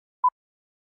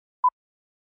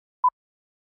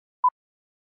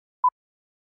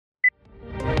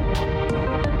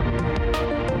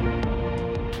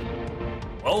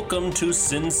Welcome to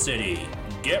Sin City.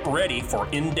 Get ready for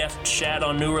in-depth chat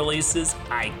on new releases,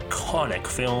 iconic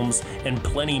films, and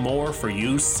plenty more for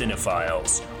you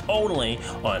cinephiles. Only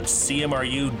on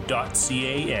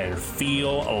cmru.ca and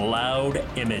Feel Loud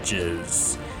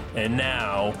Images. And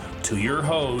now, to your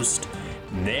host,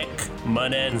 Nick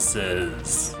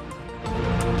Manenses.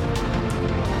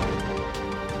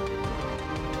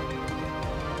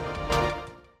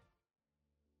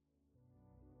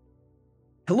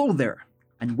 Hello there,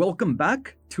 and welcome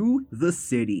back to The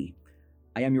City.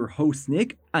 I am your host,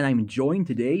 Nick, and I'm joined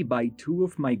today by two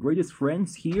of my greatest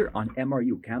friends here on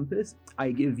MRU campus.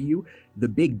 I give you the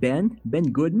Big Ben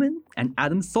Goodman, and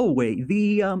Adam Solway,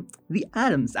 the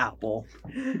Adam's apple.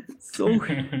 So,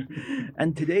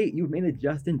 and today you've made it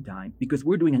just in time because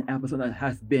we're doing an episode that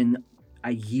has been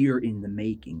a year in the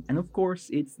making. And of course,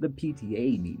 it's the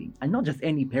PTA meeting, and not just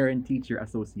any parent-teacher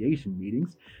association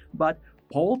meetings, but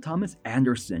Paul Thomas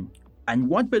Anderson. And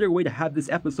what better way to have this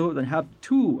episode than have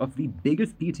two of the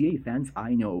biggest PTA fans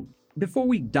I know. Before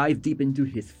we dive deep into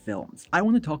his films, I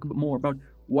want to talk a bit more about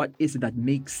what is it that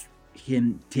makes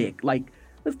him tick. Like,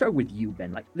 let's start with you,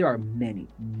 Ben. Like, there are many,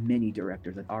 many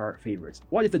directors that are our favorites.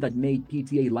 What is it that made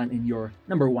PTA land in your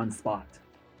number one spot?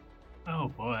 Oh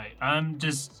boy,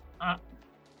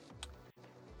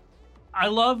 I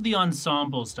love the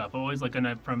ensemble stuff. Always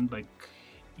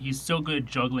he's so good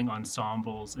juggling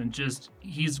ensembles and just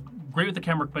he's great with the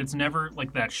camera, but it's never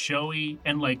like that showy.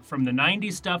 And like from the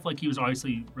 90s stuff, like he was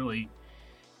obviously really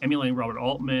emulating Robert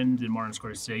Altman and Martin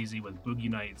Scorsese with Boogie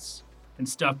Nights and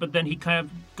stuff. But then he kind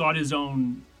of got his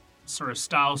own sort of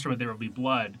style from There Will Be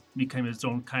Blood, became his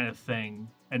own kind of thing.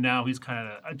 And now he's kind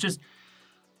of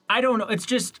I don't know. It's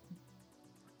just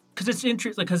because it's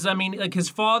interesting. Because I mean, like his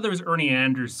father is Ernie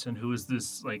Anderson, who is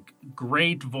this like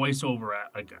great voiceover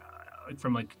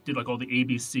did all the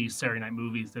ABC Saturday night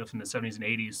movies from the 70s and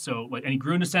 80s. So and he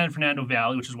grew into San Fernando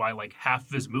Valley, which is why like half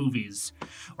of his movies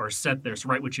are set there. So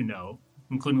Write What You Know,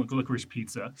 including Licorice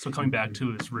Pizza. So coming back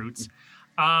to his roots.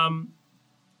 I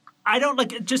don't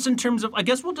like it just in terms of, I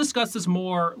guess we'll discuss this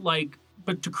more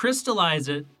but to crystallize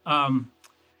it, I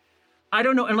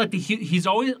don't know. And he's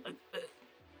always,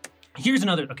 here's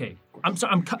another, okay.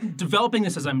 I'm developing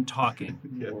this as I'm talking.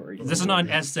 This is not an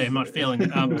essay. I'm not failing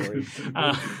it.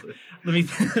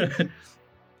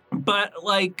 But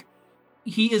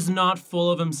he is not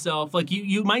full of himself. Like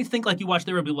you might think you watch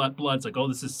There Will Be Blood. It's like, oh,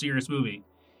 this is a serious movie.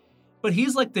 But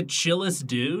he's like the chillest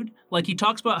dude. Like he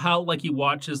talks about how he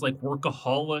watches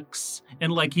Workaholics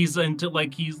and he's into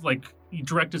he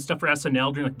directed stuff for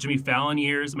SNL during Jimmy Fallon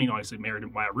years. I mean, obviously married to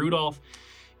Maya Rudolph,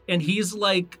 and he's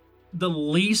the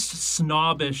least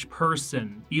snobbish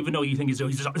person, even though you think he's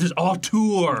this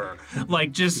auteur,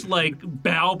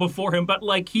 bow before him. But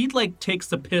he takes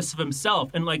the piss of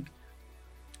himself. And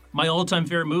my all-time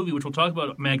favorite movie, which we'll talk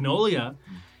about, Magnolia,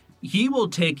 he will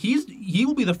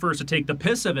be the first to take the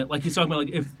piss of it. He's talking about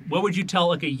what would you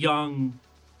tell a young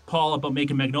Paul about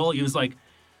making Magnolia? He was I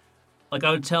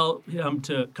would tell him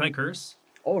to, can I curse?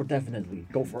 Oh, definitely.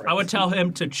 Go for it. I would tell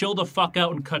him to chill the fuck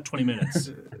out and cut 20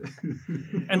 minutes.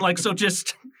 And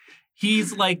he's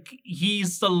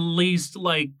the least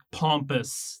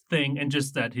pompous thing, and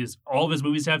just that all of his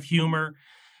movies have humor,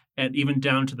 and even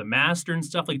down to The Master and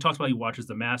stuff. He talks about he watches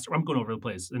The Master. I'm going over the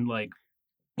place. And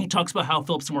he talks about how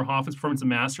Philip Seymour Hoffman's performance in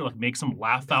Master makes him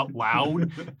laugh out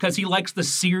loud because he likes the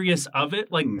serious of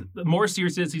it. The more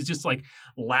serious it is, he's just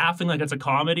laughing like it's a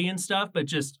comedy and stuff. But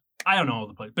just, I don't know all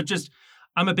the place. But just,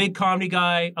 I'm a big comedy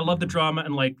guy. I love the drama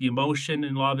and the emotion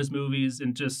in a lot of his movies,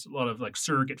 and just a lot of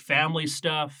surrogate family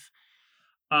stuff.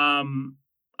 I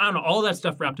don't know, all that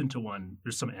stuff wrapped into one.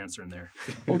 There's some answer in there.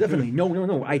 Oh, definitely.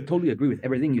 No. I totally agree with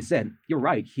everything you said. You're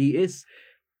right. He is,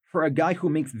 for a guy who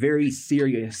makes very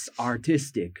serious,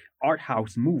 artistic, art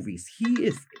house movies,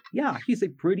 he's a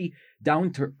pretty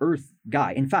down-to-earth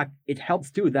guy. In fact, it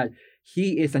helps too that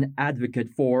he is an advocate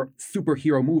for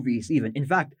superhero movies even. In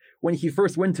fact, when he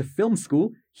first went to film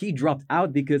school, he dropped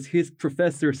out because his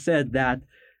professor said that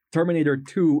Terminator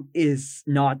 2 is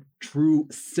not true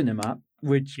cinema,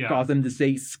 which caused him to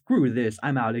say, screw this,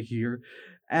 I'm out of here.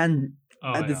 And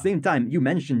at the same time, you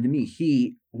mentioned to me,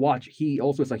 he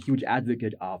also is a huge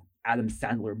advocate of Adam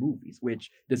Sandler movies,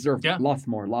 which deserve lots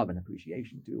more love and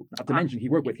appreciation too. Not to mention, he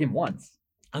worked with him once.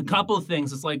 A couple of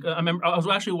things. It's I remember I was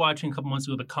actually watching a couple months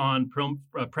ago the Cannes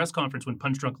press conference when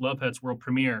Punch Drunk Love had its world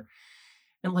premiere.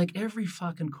 And every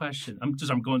fucking question, I'm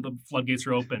going, the floodgates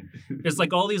are open. It's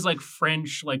all these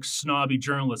French, snobby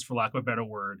journalists, for lack of a better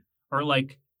word, are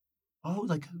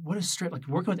what is straight,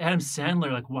 working with Adam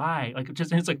Sandler, why? And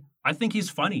it's I think he's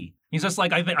funny. He's just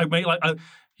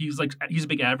he's a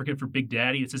big advocate for Big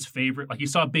Daddy. It's his favorite. He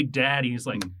saw Big Daddy. He's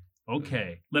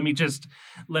Okay, let me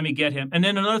get him. And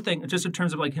then another thing, just in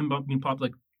terms of like him being pop,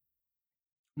 like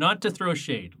not to throw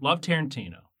shade, love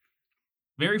Tarantino,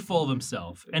 very full of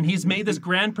himself, and he's made this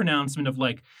grand pronouncement of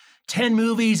like 10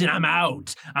 movies and I'm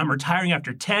out. I'm retiring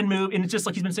after 10 movies, and it's just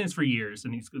like he's been saying this for years.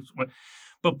 And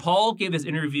but Paul gave this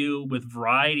interview with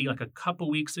Variety like a couple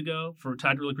weeks ago for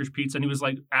Tied to Licorice Pizza, and he was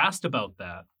like asked about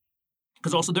that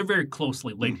because also they're very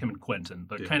closely linked, him and Quentin.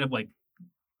 They're kind of like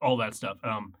all that stuff.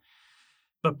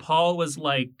 But Paul was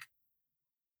like,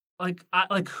 I'm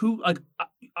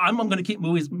going to keep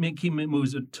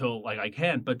movies until like I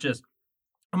can, but just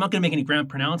I'm not going to make any grand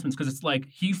pronouncements because it's like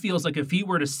he feels like if he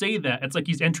were to say that, it's like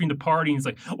he's entering the party and he's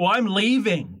like, well, I'm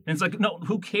leaving. And it's like, no,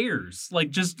 who cares?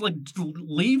 Like, just like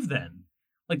leave then.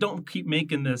 Like, don't keep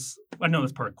making this. I know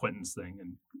that's part of Quentin's thing.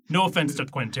 And no offense to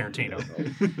Quentin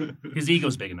Tarantino. His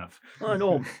ego's big enough. Oh,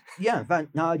 no. Yeah, in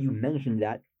fact, now you mentioned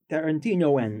that,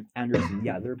 Tarantino and Anderson,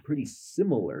 yeah, they're pretty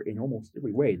similar in almost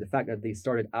every way. The fact that they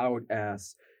started out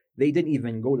as, they didn't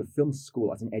even go to film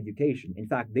school as an education. In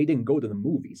fact, they didn't go to the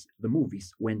movies. The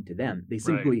movies went to them. They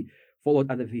simply followed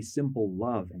out of a simple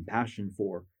love and passion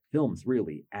for films,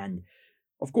 really. And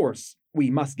of course,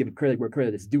 we must give credit where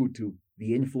credit is due to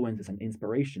the influences and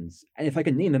inspirations. And if I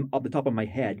can name them off the top of my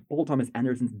head, Paul Thomas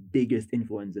Anderson's biggest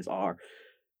influences are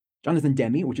Jonathan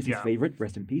Demme, which is his favorite,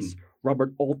 rest in peace.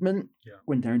 Robert Altman,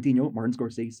 Quentin Tarantino, Martin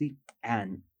Scorsese,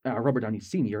 and Robert Downey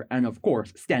Sr., and of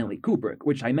course, Stanley Kubrick,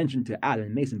 which I mentioned to Adam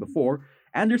and Mason before.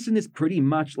 Anderson is pretty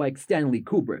much like Stanley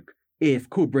Kubrick, if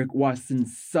Kubrick wasn't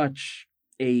such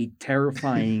a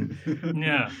terrifying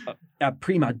a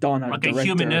prima donna like director. A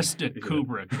humanistic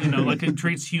Kubrick, like he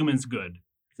treats humans good.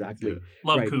 Exactly.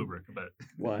 Love Kubrick, but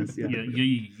was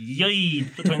yay,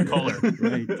 twin collar.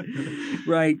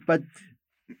 Right, but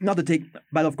not to take,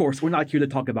 but of course, we're not here to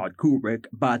talk about Kubrick,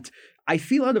 but I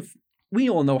feel we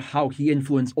all know how he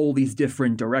influenced all these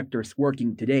different directors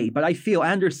working today, but I feel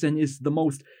Anderson is the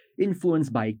most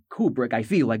influenced by Kubrick. I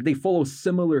feel like they follow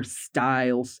similar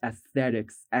styles,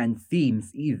 aesthetics, and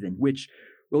themes even, which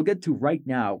we'll get to right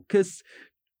now, because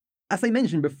as I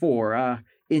mentioned before,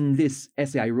 in this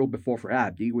essay I wrote before for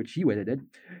Abdi, which you edited,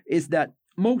 is that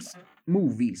most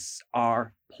movies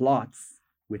are plots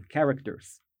with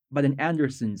characters. But in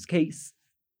Anderson's case,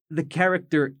 the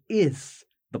character is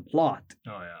the plot.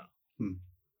 Oh, yeah.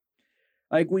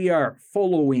 Like, we are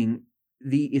following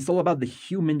it's all about the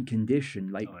human condition.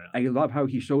 Like, I love how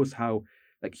he shows how,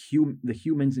 like, the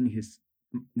humans in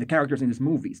the characters in his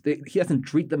movies, he doesn't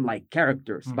treat them like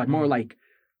characters, but more like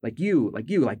you,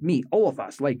 like me, all of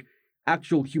us, like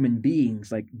actual human beings,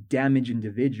 like damaged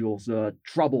individuals,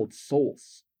 troubled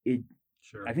souls.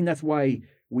 I think that's why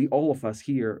all of us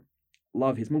here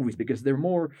love his movies, because they're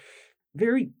more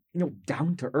very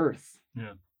down to earth.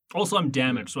 Also, I'm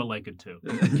damaged, so I like it too.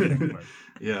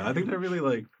 I think I really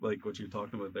like what you're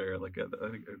talking about there. Like, I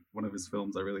think one of his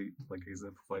films, I really like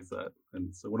exemplifies that.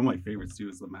 And so one of my favorites too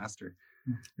is The Master.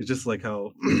 It's just like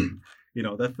how,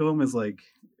 that film is like,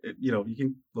 you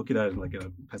can look at it in like a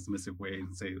pessimistic way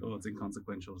and say, oh, it's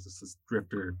inconsequential. It's just this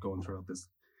drifter going throughout this,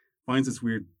 finds this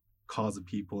weird cause of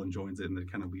people and joins it, and then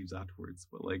kind of leaves afterwards.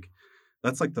 But like,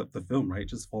 that's like the film, right?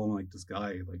 Just following like this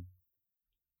guy, like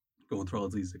going through all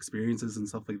these experiences and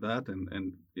stuff like that.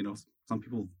 And some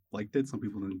people liked it, some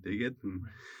people didn't dig it. And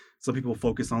some people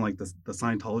focus on like the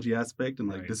Scientology aspect. And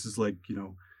like, this is like,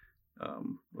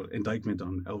 indictment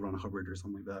on L. Ron Hubbard or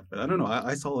something like that. But I don't know.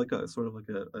 I saw like a sort of like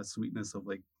a sweetness of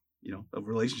like, a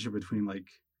relationship between like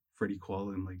Freddie Quell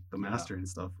and like the Master and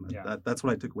stuff. And that's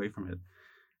what I took away from it.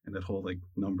 And that whole like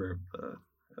number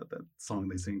of that song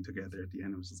they sing together at the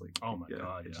end, was just like, oh my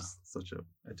God, it's just such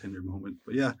a tender moment.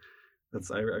 But yeah,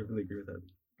 I really agree with that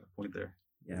point there.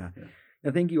 Yeah.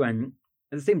 Thank you. And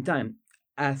at the same time,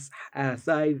 as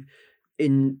I've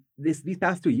in these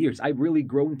past 2 years, I've really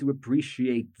grown to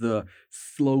appreciate the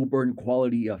slow burn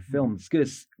quality of films,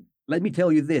 because let me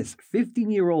tell you this,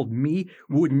 15-year-old me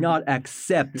would not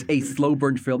accept a slow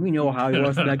burn film. You know how I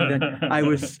was back then. I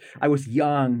was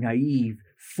young, naive,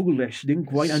 foolish, didn't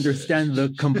quite understand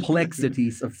the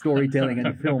complexities of storytelling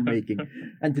and filmmaking.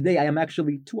 And today I am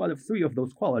actually 2 out of 3 of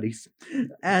those qualities.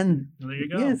 And there you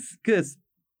go. Yes, because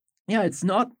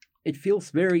it feels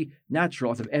very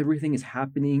natural, as if everything is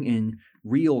happening in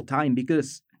real time,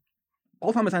 because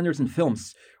Paul Thomas Anderson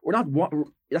films, it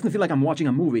doesn't feel like I'm watching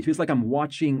a movie. It feels like I'm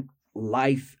watching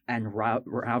life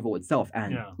unravel itself.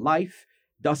 And life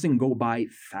doesn't go by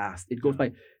fast. It goes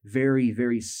by very,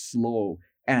 very slow.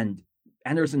 And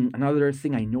Anderson, another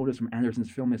thing I noticed from Anderson's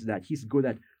film is that he's good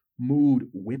at mood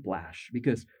whiplash,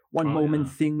 because one moment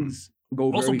things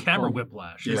go Also, very camera calm.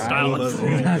 whiplash. Yeah, His Right. style well, is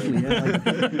that's-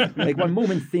 Exactly. Yeah. Like one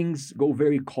moment things go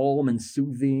very calm and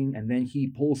soothing, and then he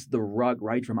pulls the rug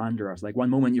right from under us. Like one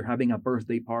moment you're having a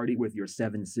birthday party with your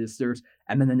 7 sisters,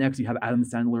 and then the next you have Adam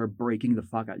Sandler breaking the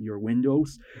fuck out your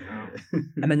windows,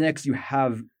 and the next you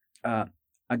have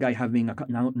a guy having a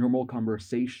normal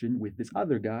conversation with this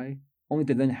other guy, only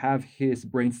to then have his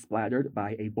brain splattered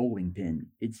by a bowling pin.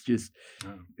 It's just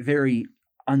Yeah. very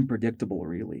unpredictable,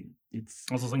 really. It's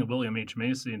Also, thinking of William H.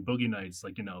 Macy and Boogie Nights,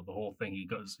 like, the whole thing. He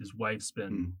goes, his wife's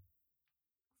been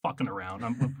fucking around.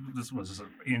 This was an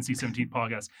ANC 17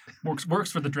 podcast.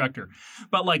 Works for the director,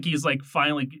 but like he's like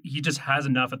finally he just has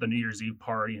enough at the New Year's Eve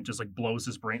party and just like blows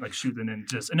his brain, like shooting and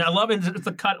just. And I love it. It's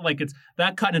a cut, like it's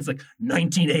that cut, and it's like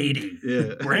 1980.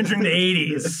 Yeah. We're entering the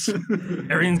 80s.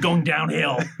 Everything's going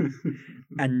downhill.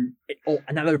 and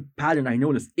another pattern I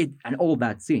noticed it and all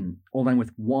that scene all done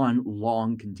with one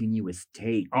long continuous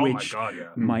take. Oh which, my god, yeah.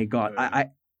 my God,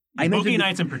 I Boogie mentioned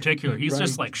Nights in particular, he's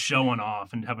just Right. like showing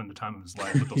off and having the time of his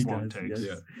life with those He long does, takes.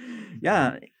 yes.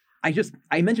 Yeah. Yeah,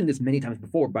 I mentioned this many times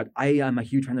before, but I am a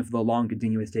huge fan of the long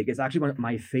continuous take. It's actually one of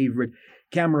my favorite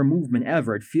camera movement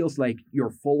ever. It feels like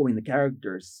you're following the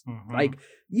characters. Mhm. Like,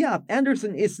 yeah,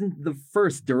 Anderson isn't the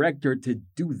first director to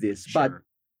do this, but Sure.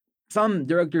 some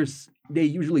directors they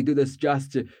usually do this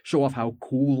just to show off how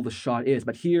cool the shot is.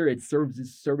 But here it's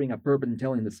serving a purpose in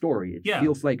telling the story. It Yeah.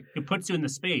 feels like It puts you in the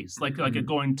space, like Mhm. it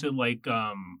going to like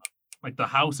the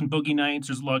house and Boogie Nights.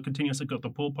 There's a lot of continuous like at the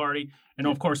pool party, and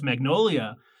of course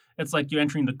Magnolia. It's like you're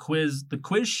entering the quiz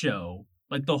show,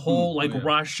 like the whole like yeah.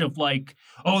 rush of like,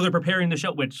 oh, they're preparing the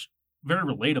show, which very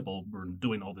relatable. We're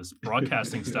doing all this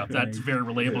broadcasting stuff. That's Right. very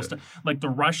relatable Yeah. stuff. Like the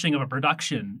rushing of a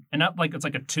production, and not like it's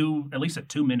like at least a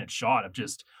 2-minute shot of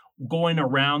just going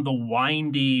around the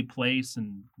windy place,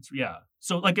 and yeah.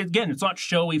 So like again, it's not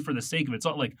showy for the sake of it. It's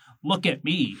not like look at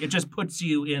me. It just puts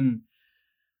you in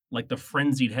like the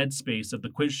frenzied headspace of the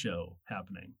quiz show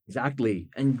happening. exactly,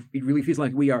 and it really feels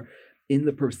like we are in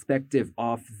the perspective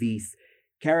of these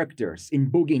characters.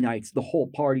 In Boogie Nights, the whole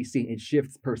party scene it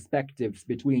shifts perspectives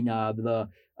between the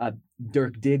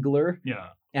Dirk Diggler Yeah.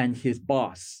 and his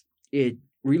boss. It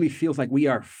really feels like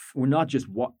we're not just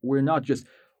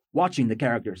watching the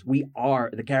characters. We are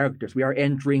the characters. We are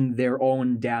entering their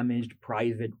own damaged,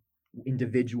 private,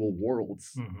 individual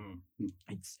worlds. Mm-hmm.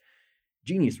 It's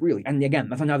genius, really. And again,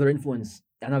 that's another influence,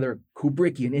 another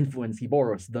Kubrickian influence he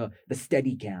borrows, the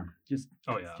steady cam. Just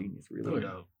Oh, it's yeah. genius, Oh, really.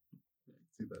 yeah.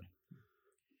 See that.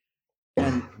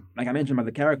 And like I mentioned about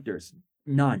the characters,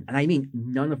 none, and I mean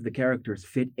none of the characters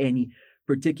fit any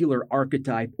particular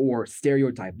archetype or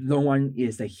stereotype. There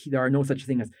are no such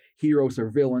thing as heroes or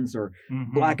villains or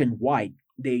Mhm. black and white.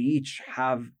 They each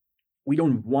have, we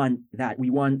don't want that. We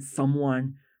want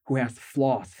someone who has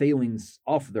flaws, failings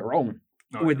of their own,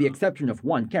 Oh, with the yeah. exception of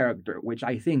one character, which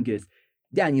I think is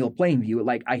Daniel Plainview.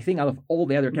 Like, I think out of all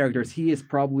the other characters, he is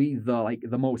probably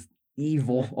the most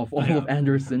evil of all of Yeah.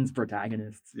 Anderson's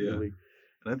protagonists. Yeah. Really.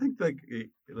 And I think like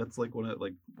that's like one of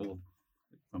like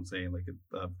I'm saying like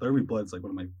Third Week Blood's like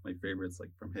one of my favorites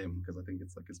like from him because I think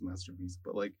it's like his masterpiece.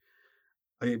 But like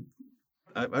I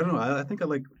don't know. I think I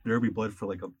like Derby Blood for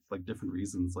like different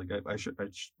reasons. Like I should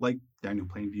like Daniel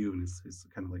Plainview and his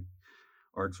kind of like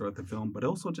arc throughout the film, but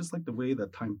also just like the way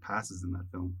that time passes in that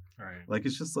film. Right. Like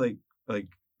it's just like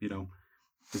you know,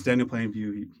 this Daniel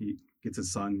Plainview he gets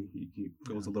his son, he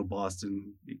goes to little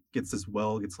Boston, he gets this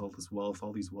well, gets all this wealth,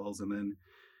 all these wells, and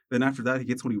then after that he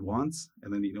gets what he wants,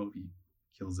 and then you know he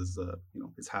kills his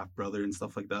his half brother and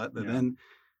stuff like that. And Yeah. then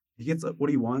he gets what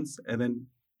he wants, and then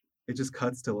it just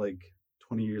cuts to like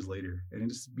 20 years later, and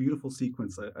it's just a beautiful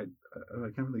sequence. I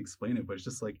can't really explain it, but it's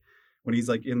just like when he's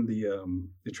like in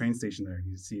the train station there,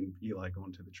 he's seeing Eli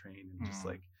going to the train, and just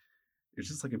like it's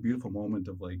just like a beautiful moment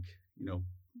of like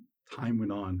time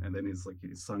went on, and then his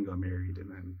son got married, and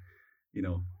then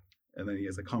and then he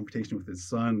has a confrontation with his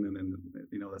son, and then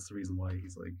that's the reason why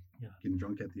he's like getting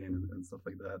drunk at the end and stuff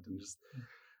like that, and just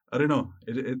I don't know,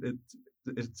 it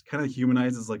kind of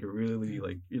humanizes like a really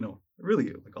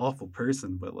really like awful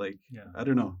person, but like I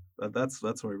don't know, that's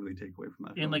what I really take away from that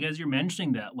And film. like as you're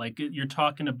mentioning that, like you're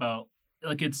talking about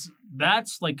like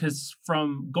that's like because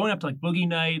from going up to like Boogie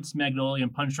Nights, Magnolia,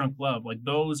 and Punch Drunk Love, like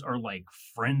those are like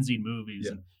frenzied movies,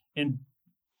 Yeah. and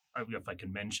if I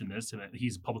can mention this, and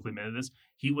he's publicly admitted this,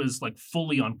 he was like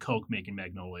fully on coke making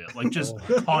Magnolia, like just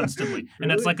constantly, and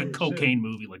that's like a Really? cocaine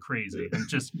movie, like crazy, and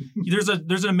just there's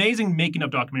an amazing making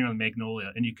of documentary on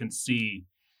Magnolia, and you can see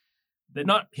that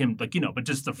not him, like but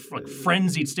just the like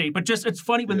frenzied state. But just it's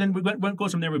funny when then when it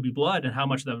goes from There Would Be Blood and how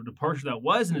much of a departure that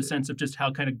was in a sense of just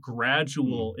how kind of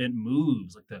gradual it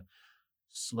moves, like the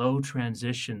slow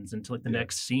transitions into like the Yeah.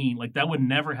 next scene. Like that would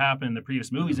never happen in the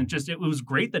previous movies. And just it was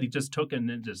great that he just took it and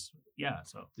then just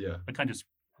so Yeah. I kind of just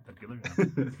put that together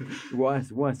now.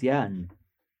 It was, yeah.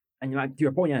 And like, to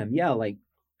your point, yeah, like,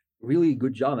 really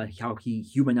good job at how he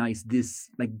humanized this,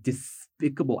 like,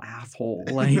 despicable asshole.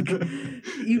 Like,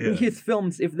 even Yeah. his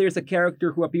films, if there's a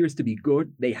character who appears to be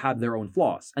good, they have their own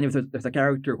flaws. And if there's a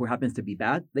character who happens to be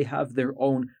bad, they have their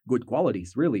own good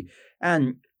qualities, really.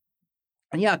 And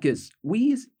yeah, because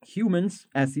we as humans,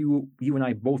 as you and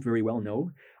I both very well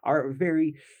know, are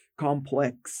very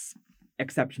complex,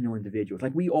 exceptional individuals.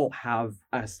 Like, we all have,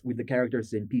 as with the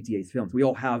characters in PTA's films, we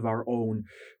all have our own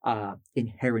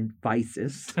inherent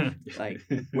vices, like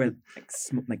with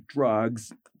like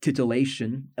drugs,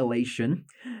 titillation, elation,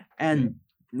 and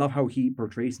love how he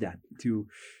portrays that to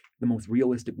the most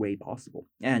realistic way possible.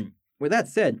 And with that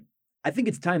said, I think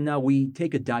it's time now we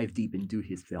take a dive deep into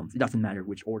his films. It doesn't matter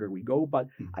which order we go, but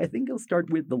I think I'll start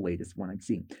with the latest one I've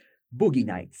seen, Boogie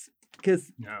Nights,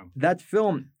 because No. that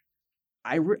film,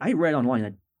 I read online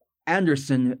that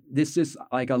Anderson, this is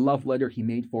like a love letter he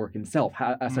made for himself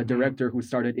as a Mhm. director who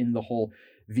started in the whole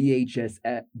VHS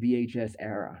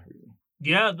era.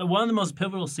 Yeah, one of the most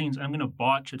pivotal scenes, I'm gonna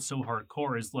botch it so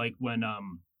hardcore, is like when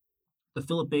the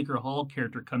Philip Baker Hall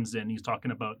character comes in. He's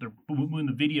talking about they're moving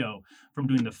the video from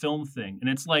doing the film thing, and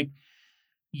it's like,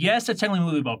 yes, it's technically a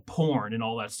movie about porn and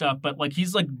all that stuff, but like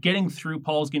Paul's getting through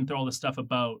all this stuff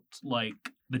about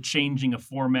like the changing of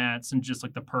formats and just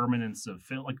like the permanence of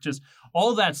film, like just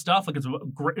all that stuff. Like it's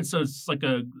great. So it's like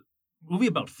a movie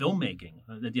about filmmaking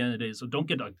at the end of the day. So don't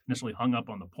get like initially hung up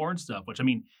on the porn stuff, which I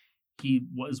mean, he'd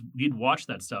watch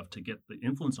that stuff to get the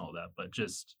influence and all that, but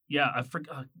just I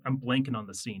forgot, I'm blanking on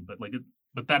the scene, but like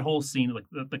but that whole scene, like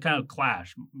the kind of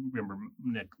clash. Remember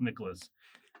Nicholas?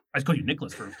 I just called you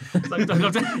Nicholas for like,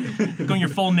 going your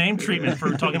full name treatment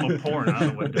for talking about porn. I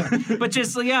don't know what, but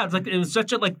just it's like it was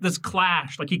such a like this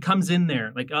clash. Like he comes in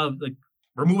there like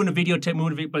we're moving a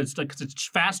videotape, but it's like 'cause it's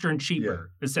faster and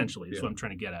cheaper. Essentially, is what I'm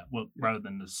trying to get at. Well, rather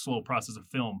than the slow process of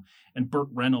film. And Burt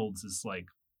Reynolds is like,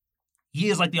 he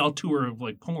is like the auteur of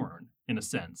like porn in a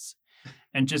sense,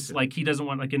 and just like he doesn't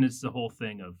want like, and it's the whole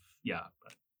thing of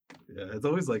But. Yeah, it's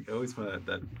always like I always find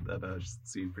that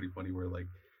scene pretty funny where like,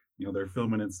 you know, they're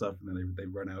filming and stuff, and then they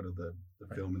run out of the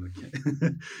film in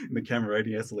the in the camera, right?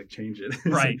 He has to like change it,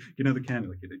 Right? So, you know, the camera,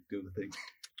 like they do the thing.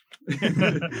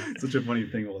 Such a funny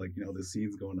thing. Well, like, you know, the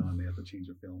scene's going on, they have to change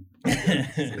the film.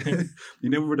 You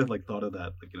never would have like thought of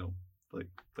that, like, you know, like,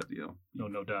 but you know,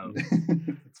 No doubt.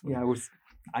 Yeah,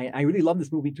 I really love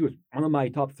this movie too. It's one of my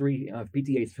top 3 of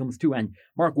PTA's films too. And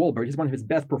Mark Wahlberg is one of his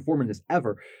best performances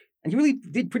ever. And he really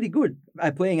did pretty good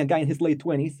at playing a guy in his late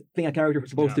 20s, playing a character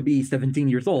who's supposed to be 17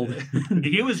 years old.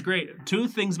 He was great. 2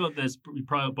 things about this, we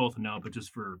probably both know, but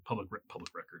just for public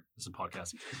record, this is a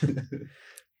podcast.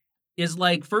 Is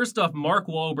like, first off, Mark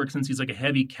Wahlberg, since he's like a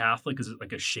heavy Catholic, is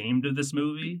like ashamed of this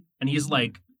movie, and he's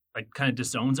like kind of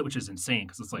disowns it, which is insane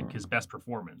because it's like his best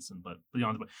performance. And but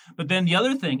then the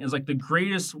other thing is like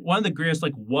one of the greatest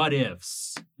like what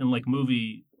ifs in like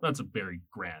movie. That's a very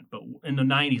grand, but in the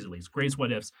 90s at least, greatest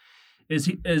what ifs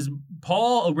is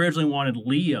Paul originally wanted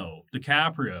Leo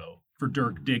DiCaprio for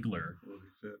Dirk Diggler,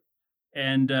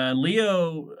 and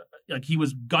Leo, like, he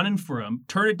was gunning for him,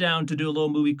 turned it down to do a little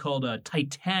movie called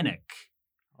Titanic.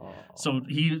 So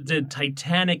he did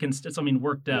Titanic instead. So I mean,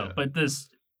 worked out. But this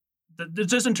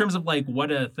just in terms of like what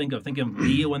to think of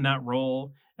Leo in that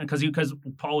role, and because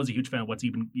Paul was a huge fan of what's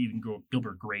even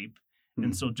Gilbert Grape,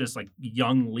 and so just like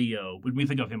young Leo, when we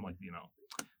think of him like, you know,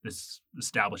 this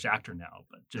established actor now,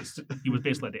 but just he was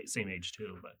basically the same age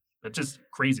too. But that's just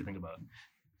crazy to think about.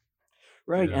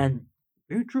 Right, and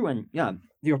very true. And to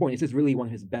your point, this is really one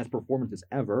of his best performances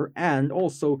ever. And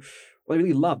also, what I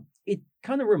really loved, it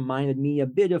kind of reminded me a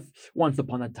bit of Once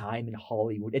Upon a Time in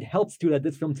Hollywood. It helps too that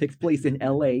this film takes place in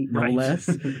LA, no less.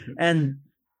 And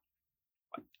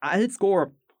at its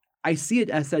core, I see it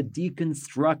as a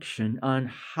deconstruction on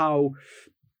how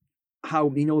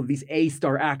you know, these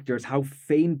A-star actors, how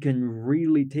fame can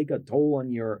really take a toll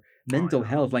on your mental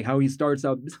health. Like how he starts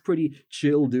out this pretty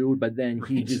chill dude, but then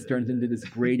he just turns into this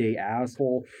grade A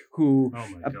asshole who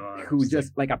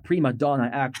just like a prima donna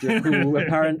actor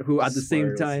who at the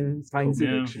same time finds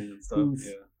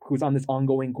who's on this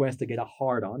ongoing quest to get a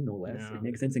hard on, no less. It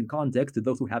makes sense in context to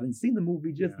those who haven't seen the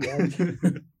movie just yet.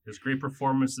 His great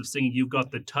performance of singing "You've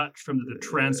Got the Touch" from the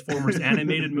Transformers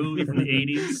animated movie from the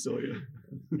 80s.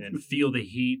 And Feel the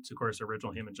Heat, of course,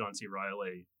 original him and John C.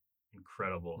 Reilly.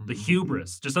 Incredible. The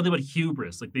hubris, just something about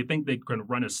hubris. Like they think they're going to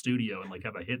run a studio and like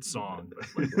have a hit song,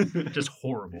 but like, just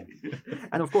horrible.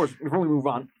 And of course, before we move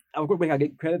on, I gotta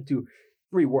give credit to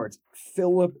 3 words: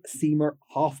 Philip Seymour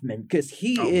Hoffman, because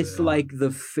he is like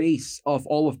the face of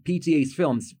all of PTA's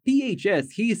films.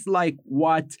 PHS, he's like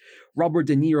what Robert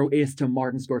De Niro is to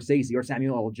Martin Scorsese or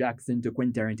Samuel L. Jackson to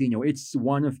Quentin Tarantino. It's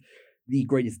one of the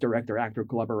greatest director-actor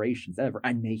collaborations ever,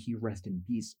 and may he rest in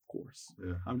peace, of course.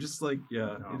 Yeah, I'm just like,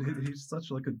 he's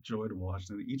such like a joy to watch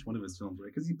in each one of his films,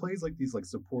 right? Because he plays like these like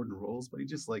supporting roles, but he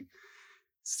just like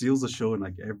steals the show in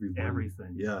like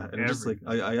everything. Yeah, and just like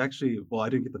I actually, I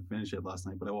didn't get to finish it last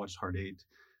night, but I watched Heart 8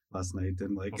 last night,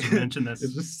 and like mention this.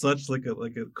 It's just such like a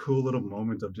cool little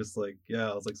moment of just like,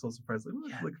 I was like so surprised,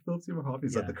 like Philip Seymour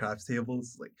Hoffman's at the crafts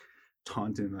tables, like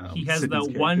taunting. He has Sidney's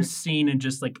that one scene and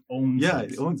just like owns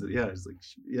it. He owns it. Yeah, it's like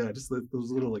just like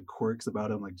those little like quirks about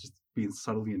him, like just being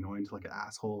subtly annoying to like an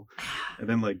asshole, and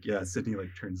then like Sidney like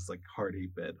turns like Heart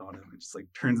 8 bed on him and just like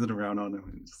turns it around on him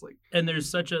and just like. And there's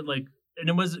such a like. And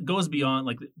it goes beyond,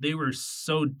 like, they were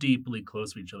so deeply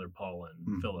close to each other, Paul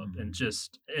and Philip,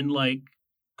 and like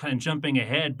kind of jumping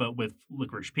ahead, but with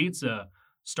Licorice Pizza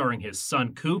starring his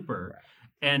son Cooper.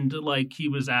 Right. And like he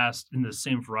was asked in the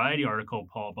same Variety article,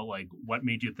 Paul, about like what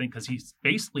made you think, because he's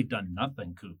basically done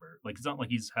nothing, Cooper. Like it's not like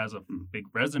he has a big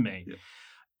resume. Yeah.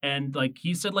 And like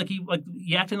he said, like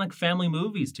he acted in like family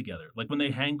movies together. Like when they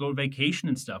go vacation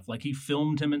and stuff, like he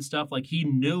filmed him and stuff. Like he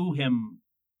knew him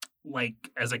like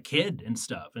as a kid and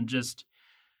stuff, and just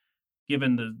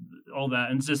given all that,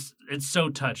 and it's so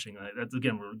touching. That's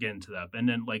again, we're getting to that, and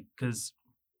then like because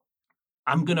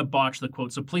I'm gonna botch the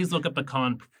quote, so please look up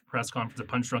the press conference of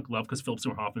Punch Drunk Love, because Philip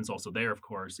Seymour Hoffman's also there, of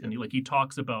course, and he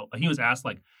talks about, he was asked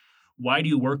like, why do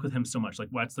you work with him so much? Like,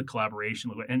 what's the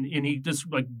collaboration? And he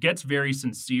just like gets very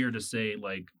sincere to say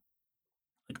like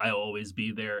I'll always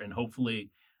be there, and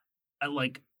hopefully,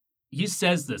 he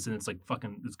says this, and it's like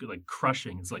fucking, it's like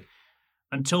crushing. It's like,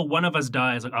 until one of us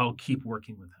dies, like I'll keep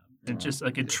working with him, and just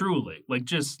like it truly, like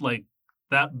just like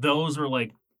that. Those are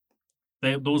like,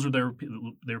 those are their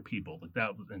people, like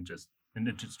that, and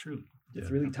it's just true.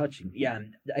 It's really touching. Yeah,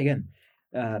 and again,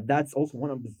 that's also one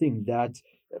of the things that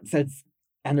sets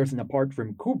Anderson apart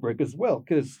from Kubrick as well.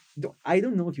 Because I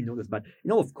don't know if you know this, but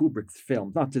in all of Kubrick's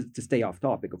films, not to stay off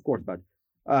topic, of course, but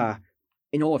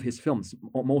in all of his films,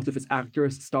 most of his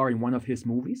actors star in one of his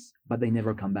movies, but they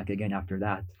never come back again after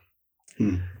that.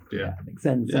 Yeah, makes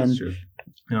sense. Yeah, that's true.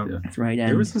 Yeah, that's right. And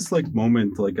there was this like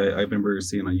moment, like I remember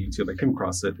seeing on YouTube. I came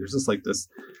across it. There's just like this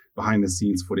behind the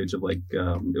scenes footage of like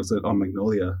it was on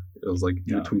Magnolia. It was like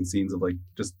in between scenes of like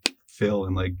just Phil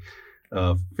and like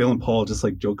Phil and Paul just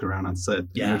like joking around on set.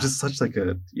 Yeah, and it was just such like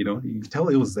a, you could tell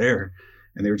it was there,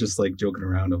 and they were just like joking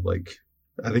around of like,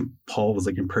 I think Paul was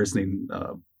like impersonating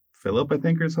Philip, I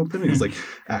think, or something. He's like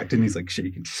acting, he's like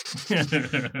shaking.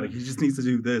 Like he just needs to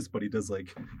do this, but he does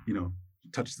like,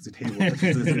 touches the table,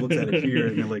 looks at it here,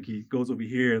 and then like he goes over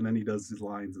here, and then he does his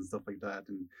lines and stuff like that.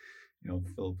 And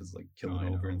Philip is like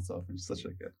killing over and stuff, and it's such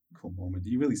like a cool moment.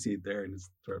 You really see it there, and it's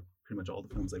pretty much all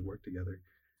the films they work together.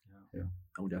 Yeah.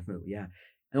 Oh, definitely, yeah.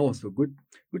 And also good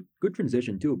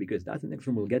transition too, because that's the next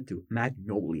film we'll get to,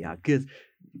 Magnolia. Because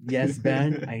yes,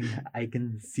 Ben, I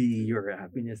can see your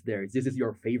happiness there. This is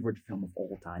your favorite film of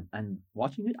all time, and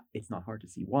watching it, it's not hard to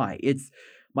see why. It's,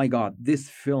 my God, this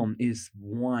film is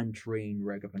one train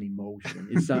wreck of an emotion.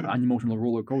 It's an emotional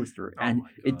roller coaster, and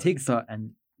it takes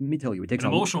and let me tell you, it takes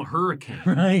an emotional hurricane.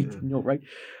 Right? Yeah. No, right.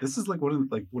 This is like one of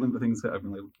the things that I've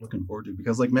been like looking forward to,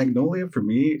 because like Magnolia for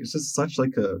me, it's just such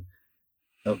like a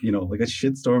like a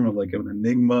shitstorm of like an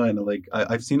enigma, and like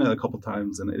I've seen it a couple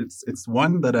times, and it's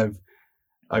one that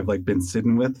I've like been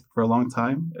sitting with for a long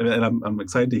time, and I'm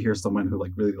excited to hear someone who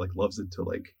like really like loves it to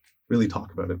like really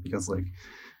talk about it, because like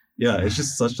it's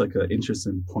just such like an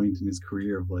interesting point in his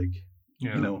career of like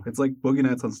it's like Boogie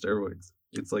Nights on steroids.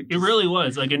 It's like it really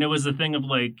was like, and it was the thing of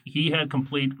like he had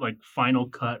complete like final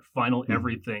cut, final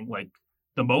everything, like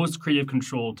the most creative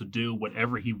control to do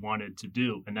whatever he wanted to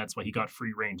do, and that's why he got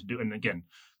free reign to do. And again,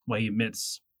 why he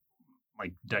admits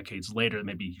like decades later that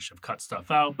maybe he should have cut stuff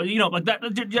out, but like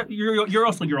that, you're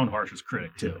also your own harshest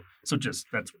critic too. So just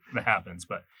that happens,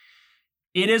 but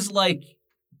it is like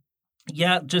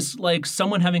just like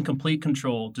someone having complete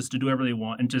control just to do whatever they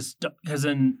want, and just because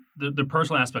then the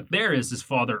personal aspect there is his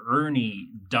father Ernie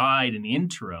died in the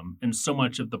interim, and so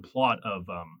much of the plot of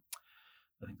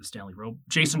I think the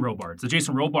Jason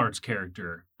Robards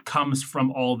character comes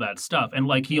from all that stuff. And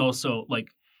like he also like,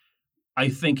 I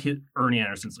think Ernie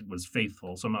Anderson was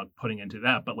faithful, so I'm not putting into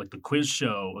that, but like the quiz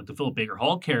show, like the Philip Baker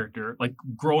Hall character, like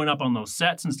growing up on those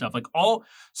sets and stuff, like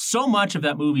so much of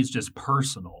that movie is just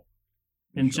personal,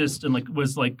 and and like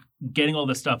was like getting all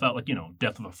this stuff out, like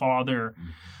death of a father,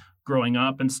 growing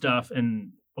up and stuff,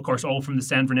 and of course all from the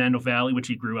San Fernando Valley, which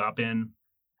he grew up in.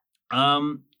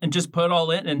 and just put it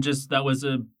all in, and just that was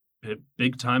a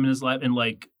big time in his life, and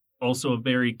like also a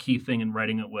very key thing in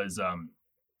writing it was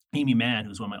Amy Mann,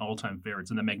 who's one of my all-time favorites,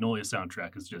 and the Magnolia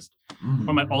soundtrack is just one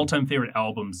of my all-time favorite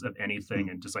albums of anything,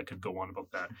 and just I could go on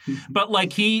about that. But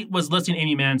like he was listening to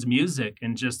Amy Mann's music,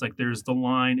 and just like there's the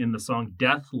line in the song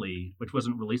 "Deathly," which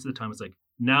wasn't released at the time. It's like,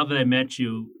 "Now that I met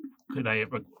you, could I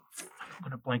ever?" I'm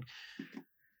gonna blank.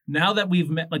 Now that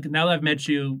I've met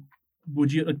you,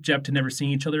 would you object to never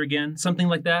seeing each other again? Something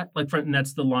like that. Like, and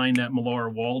that's the line that Millar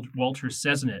Walters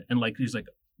says in it, and like he's like,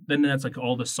 then that's like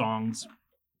all the songs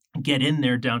get in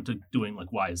there down to doing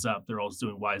like Wise Up. They're all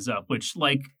doing Wise Up, which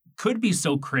like could be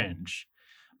so cringe.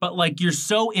 But like you're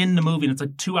so in the movie and it's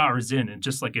like 2 hours in and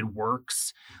just like it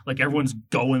works. Like everyone's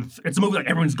going it's a movie like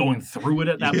everyone's going through it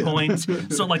at that point.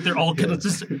 So like they're all kind of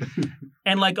just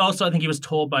and like also I think he was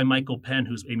told by Michael Penn,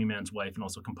 who's Amy Mann's wife and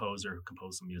also a composer who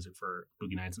composed some music for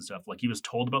Boogie Nights and stuff. Like he was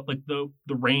told about like the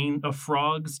rain of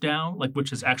frogs down, like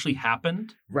which has actually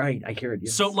happened. Right, I heard.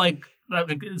 Yes. So like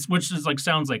which is like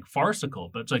sounds like farcical,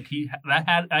 but it's like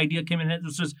that idea came in.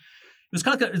 It's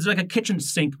kind of it's like a kitchen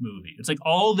sink movie. It's like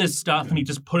all this stuff, and he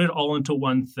just put it all into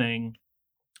one thing.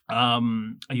 I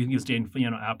think he was dating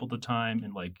Fiona Apple at the time,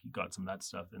 and like he got some of that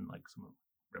stuff and like some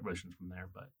revelations from there.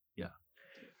 But yeah,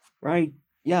 right,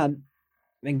 yeah,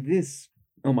 like this.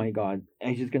 Oh my God,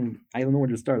 I don't know where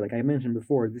to start. Like I mentioned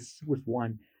before, this was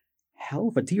one hell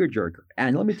of a tearjerker,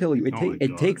 and let me tell you,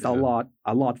 it takes a lot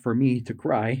for me to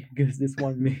cry because this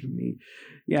one made me.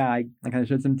 Yeah, I kind of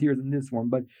shed some tears in this one,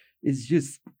 but it's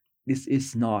just. This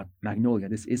is not Magnolia.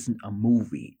 This isn't a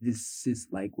movie. This is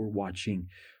like we're watching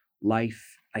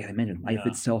life, like I mentioned, life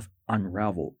itself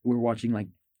unravel. We're watching like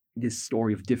this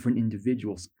story of different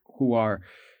individuals who are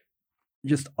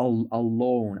just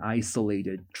alone,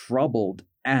 isolated, troubled.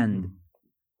 And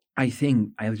I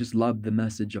think I just love the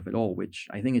message of it all, which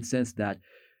I think it says that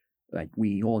like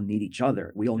we all need each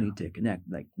other. We all need to connect.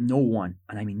 Like no one,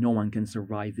 and I mean no one can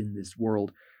survive in this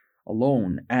world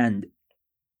alone. And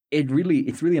it's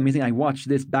really amazing. I watched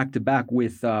this back to back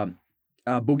with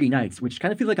Boogie Nights, which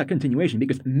kind of feels like a continuation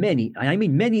because many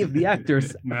of the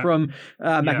actors from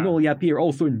Magnolia appear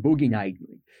also in Boogie Night.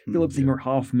 Philip Seymour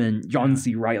Hoffman, John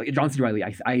C. Reilly.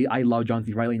 I love John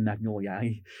C. Reilly in Magnolia.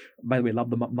 By the way, love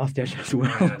the mustache as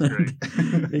well. Yeah,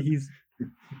 that's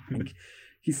great.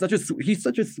 He's such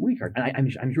a sweetheart,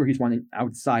 and I'm sure he's one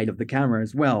outside of the camera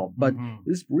as well. But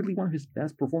this is really one of his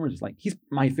best performances. Like he's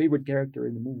my favorite character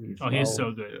in the movie. He's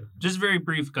so good. Just very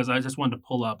brief because I just wanted to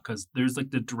pull up because there's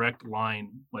like the direct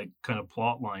line, like kind of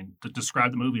plot line to describe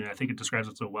the movie, and I think it describes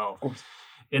it so well.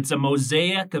 It's a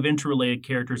mosaic of interrelated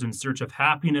characters in search of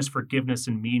happiness, forgiveness,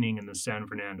 and meaning in the San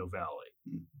Fernando Valley.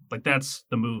 Like that's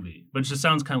the movie, but it just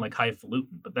sounds kind of like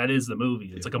highfalutin. But that is the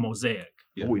movie. It's like a mosaic.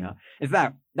 Yeah. Oh yeah. In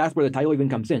fact, that's where the title even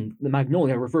comes in. The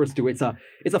magnolia refers to it's a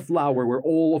flower where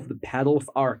all of the petals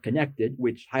are connected,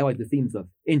 which highlight the themes of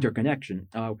interconnection,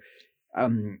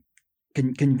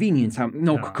 convenience.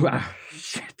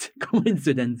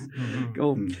 Coincidence.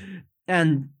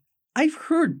 And I've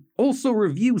heard also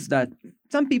reviews that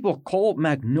some people call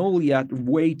Magnolia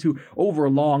way too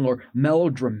overlong or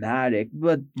melodramatic,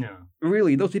 but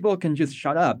really, those people can just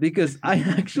shut up because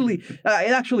it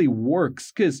actually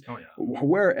works. Because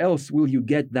where else will you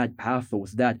get that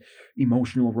pathos, that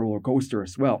emotional roller coaster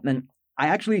as well? And I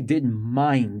actually didn't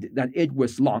mind that it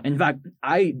was long. In fact,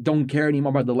 I don't care anymore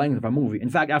about the length of a movie. In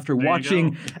fact, after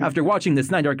watching the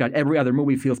Snyder Cut, every other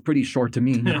movie feels pretty short to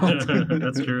me now.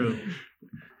 That's true.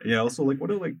 Yeah. Also, like,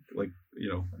 what a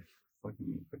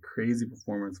fucking a crazy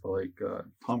performance by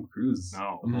Tom Cruise.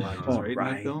 Oh, right in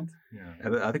that film.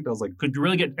 Yeah, I think that was like. Could you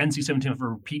really get NC-17 to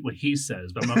repeat what he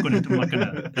says? But I'm not going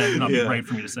to. That'd not be right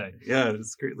for me to say. Yeah,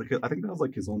 it's great. Like I think that was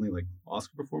like his only like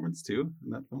Oscar performance too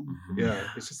in that film. Yeah,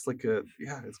 it's just like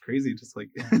it's crazy. Just like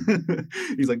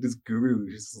he's like this guru.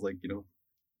 He's just like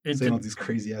saying all these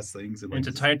crazy ass things. And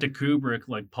to tie it to Kubrick,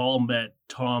 like Paul met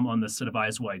Tom on the set of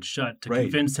Eyes Wide Shut to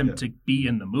convince him to be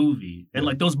in the movie. And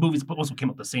like those movies also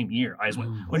came out the same year. Eyes Wide,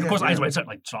 of course, Eyes Wide Shut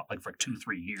shot like for 2-3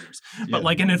 years. But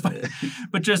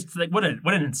but just like what an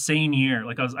insane year.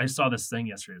 Like I saw this thing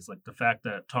yesterday. It's like the fact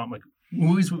that Tom like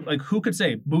movies like who could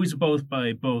say movies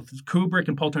by both Kubrick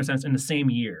and Paul Thomas Anderson in the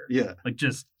same year. Yeah, like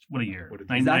just. What a year.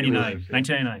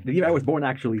 1999. The year I was born,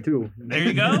 actually, too. There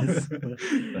you go.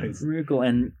 Nice. Really cool.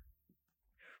 And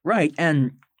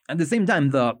at the same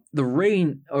time, the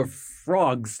rain of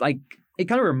frogs, like, it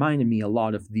kind of reminded me a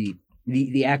lot of the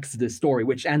Exodus story,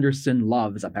 which Anderson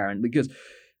loves, apparently, because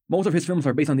most of his films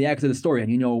are based on the Exodus story.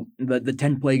 And, the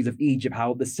 10 plagues of Egypt,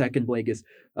 how the second plague is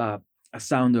a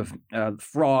sound of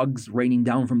frogs raining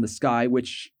down from the sky,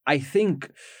 which I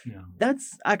think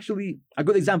that's actually a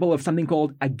good example of something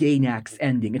called a Gainax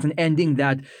ending. It's an ending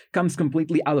that comes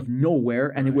completely out of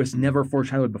nowhere, and it was never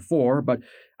foreshadowed before. But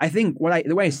I think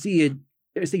the way I see it,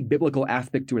 there's a biblical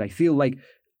aspect to it. I feel like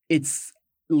it's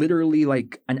literally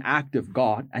like an act of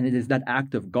God, and it is that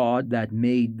act of God that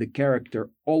made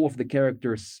all of the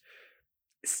characters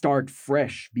start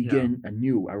fresh, begin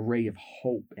anew, a ray of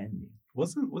hope ending.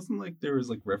 Wasn't like there was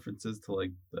like references to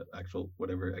like the actual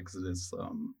whatever Exodus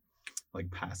like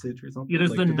passage or something? Yeah,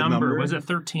 there's like, the number. Was it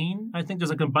 13? I think there's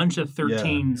like a bunch of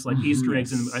 13s, like Easter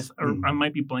eggs, and I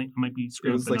might be blank. I might be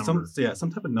screwing up the like number.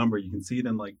 some type of number. You can see it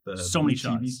in like the so many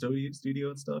TV shots. studio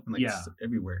and stuff, and like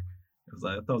everywhere. I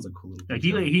thought it was a cool little.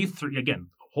 He again,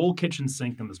 whole kitchen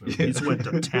sink in this movie. He just went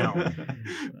to town.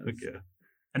 Okay.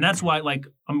 And that's why, like,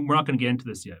 we're not going to get into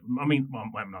this yet. I mean,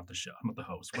 I'm not the show. I'm not the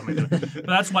host. What am I doing? But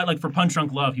that's why, like, for Punch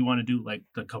Drunk Love, he wanted to do, like,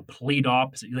 the complete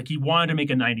opposite. Like, he wanted to make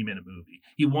a 90-minute movie.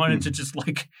 He wanted to just,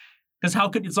 like, because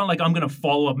it's not like I'm going to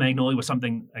follow up Magnolia with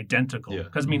something identical.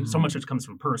 Because, I mean, so much of it comes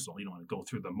from personal. You don't want to go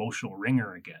through the emotional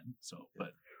ringer again. So, but.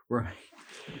 Right.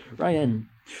 And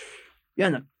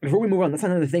before we move on, that's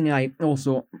another thing I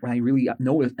really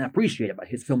noticed and appreciate about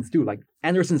his films too. Like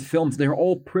Anderson's films, they're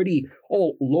all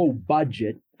low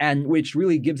budget, and which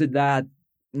really gives it that,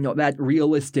 that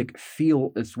realistic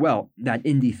feel as well, that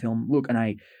indie film look. And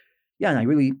I've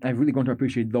really grown to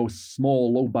appreciate those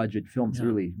small, low budget films.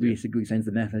 Really, basically sends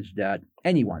the message that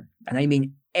anyone, and I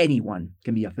mean anyone,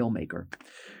 can be a filmmaker.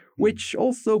 Which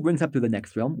also brings up to the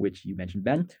next film, which you mentioned,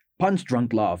 Ben, Punch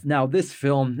Drunk Love. Now, this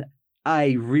film,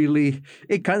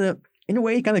 it kind of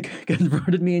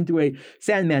converted me into a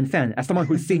Sandman fan. As someone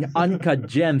who's seen Uncut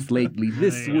Gems lately,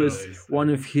 this is one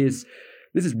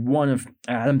of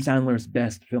Adam Sandler's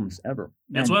best films ever.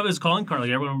 That's what I was calling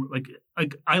Carly. Everyone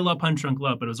like I love Punch Drunk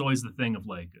Love, but it was always the thing of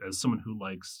like, as someone who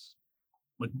likes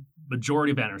like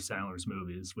majority of Adam Sandler's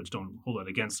movies, which don't hold it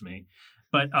against me,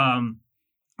 but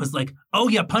was like, oh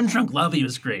yeah, Punch Drunk Love, he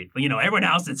was great. But, everyone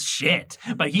else is shit.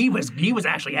 But he was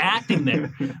actually acting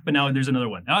there. But now there's another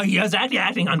one. Oh, he was actually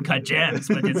acting Uncut Gems.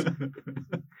 But it's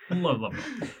love.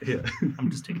 Yeah, I'm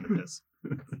just taking the piss.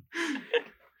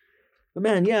 But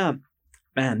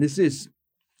man, this is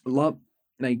love.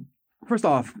 Like, first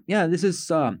off, this is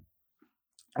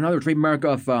another trademark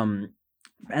of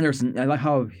Anderson. I like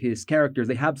how his characters,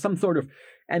 they have some sort of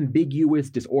ambiguous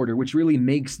disorder, which really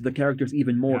makes the characters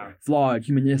even more flawed,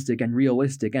 humanistic, and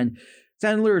realistic. And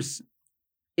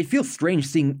it feels strange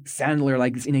seeing Sandler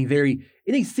like this in a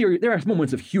serious. There are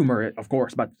moments of humor, of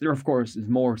course, but there, of course, is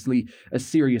mostly a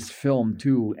serious film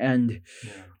too. And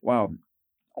wow,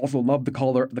 also love the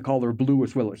color blue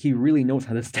as well. He really knows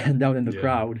how to stand out in the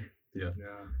crowd.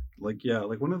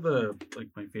 Like one of the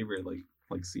my favorite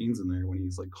like scenes in there when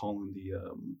he's like calling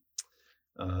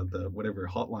the whatever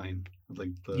hotline,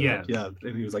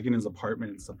 and he was like in his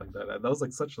apartment and stuff like that. That was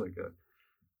like such like a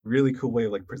really cool way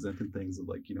of like presenting things, of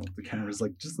like, the camera's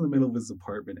like just in the middle of his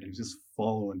apartment and he's just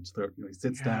following through, he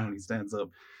sits down, he stands up,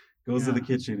 goes to the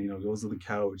kitchen, goes to the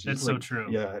couch. That's so true.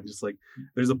 Yeah, and just like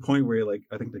there's a point where like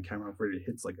I think the camera operator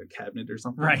hits like a cabinet or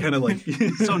something, right? Kind of like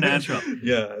so natural.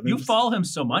 Yeah, you follow him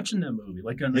so much in that movie,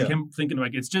 like him thinking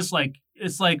like it's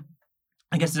like.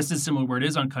 I guess this is similar where it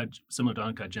is similar to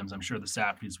Uncut Gems. I'm sure the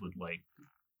Safdies would like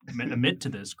admit to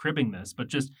this, cribbing this, but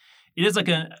just it is like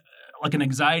an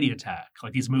anxiety attack,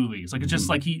 like these movies. Like it's just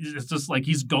like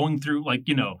he's going through like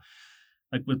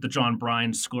like with the John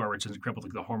Bryan score, which is incredible,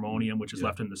 like the harmonium, which is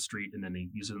left in the street, and then he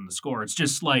uses it in the score. It's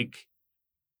just like,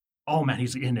 oh man,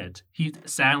 he's in it.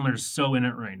 Sandler's so in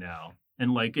it right now.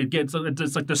 And like it's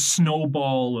like the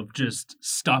snowball of just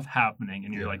stuff happening,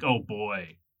 and you're like, oh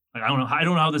boy. Like, I don't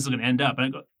know how this is going to end up.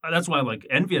 And that's why I'm like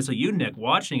envious of you, Nick,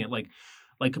 watching it. Like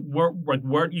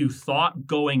what you thought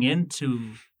going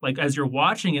into, like as you're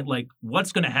watching it, like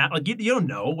what's going to happen. Like you don't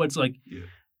know what's like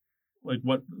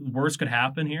what worse could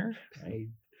happen here.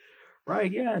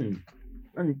 Right. Yeah. And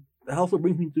that also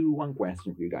brings me to one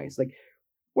question for you guys. Like,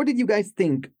 what did you guys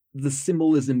think the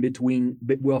symbolism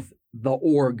with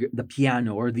the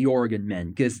piano or the organ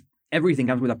meant? Because everything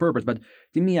comes with a purpose. But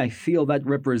to me, I feel that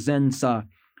represents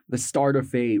the start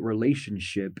of a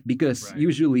relationship, because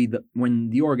usually when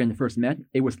the organ first met,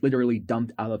 it was literally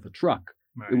dumped out of a truck.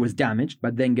 Right. It was damaged,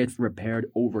 but then gets repaired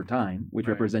over time, which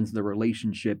represents the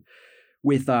relationship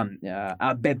with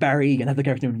Barry Egan. That's the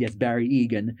character name. Yes, Barry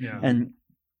Egan. Yeah.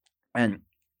 And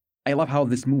I love how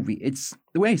this movie, it's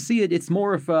the way I see it, it's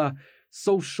more of a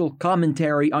social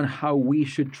commentary on how we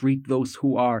should treat those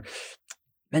who are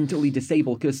mentally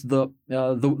disabled. Because the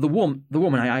woman,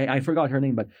 I forgot her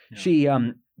name, but she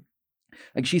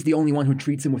like she's the only one who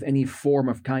treats him with any form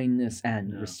of kindness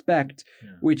and respect,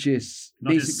 which is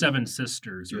not his seven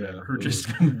sisters or whatever, who just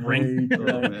ring.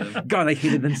 Oh, man. God, I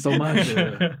hated them so much.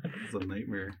 It's a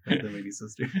nightmare. The lady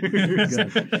sister.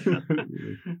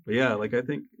 But yeah, like I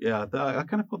think, I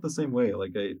kind of felt the same way.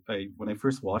 Like I when I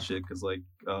first watched it, because like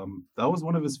that was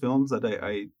one of his films that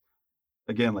I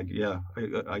again, like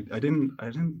I didn't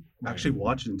actually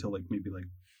watch it until like maybe like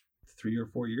 3 or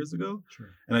 4 years ago.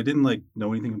 Sure. And I didn't like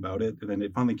know anything about it, and then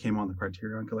it finally came on the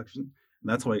Criterion Collection,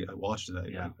 and that's why I watched it.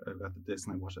 I got the disc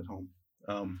and I watched it at home.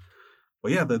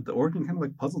 But yeah, the organ kind of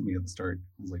like puzzled me at the start.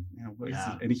 I was like, what is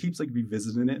this? And he keeps like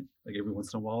revisiting it like every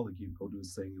once in a while. Like you go do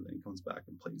his thing and then he comes back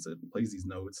and plays it and plays these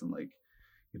notes and like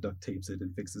he duct tapes it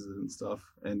and fixes it and stuff.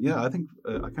 And yeah, I think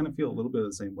I kind of feel a little bit of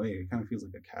the same way. It kind of feels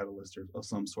like a catalyst or of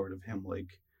some sort of him like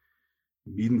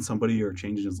meeting somebody or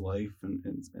changing his life and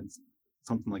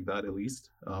something like that at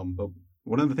least. But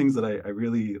one of the things that I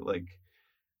really like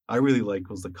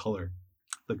was the color,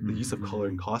 the use of color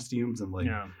in costumes, and like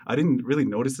I didn't really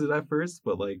notice it at first,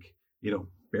 but like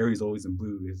Barry's always in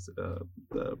blue. Is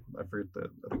I forget the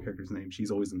other character's name.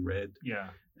 She's always in red. Yeah.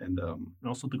 And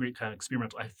also the great kind of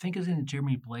experimental. I think it's in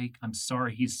Jeremy Blake. I'm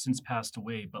sorry, he's since passed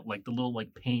away, but like the little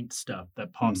like paint stuff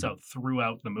that pops out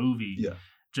throughout the movie. Yeah.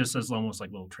 Just as almost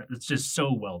like little. It's just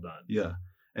so well done. Yeah.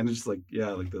 And it's just like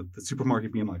like the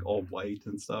supermarket being like all white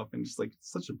and stuff, and just like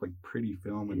such a like pretty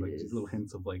film, and like these little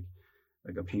hints of like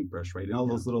a paintbrush, right? And all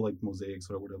those little like mosaics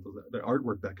or whatever, the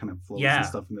artwork that kind of flows and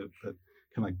stuff, and that kind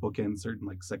of like bookend certain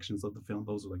like sections of the film.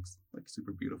 Those are like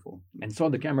super beautiful. And so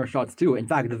the camera shots too. In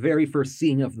fact, the very first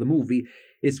scene of the movie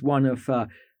is one of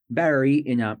Barry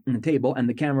in a table, and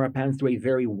the camera pans to a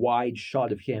very wide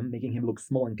shot of him, making him look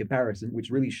small in comparison, which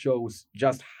really shows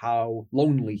just how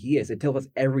lonely he is. It tells us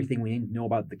everything we need to know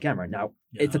about the camera. Now,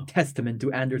 it's a testament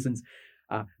to Anderson's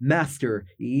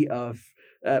mastery of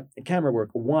camera work.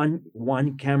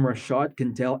 One camera shot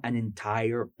can tell an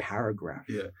entire paragraph.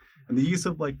 Yeah. And the use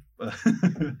of like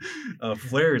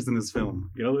flares in this film,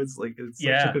 it's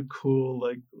such a cool,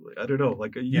 like I don't know,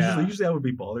 like usually I would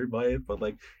be bothered by it, but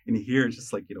like in here it's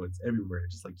just like it's everywhere,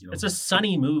 just like it's a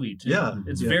sunny movie too.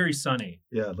 It's very sunny.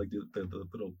 Like the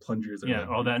little plungers.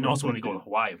 All that, and also when we go to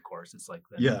Hawaii, of course, it's like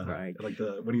that. Right. Like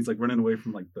when he's like running away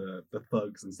from like the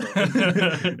thugs and stuff,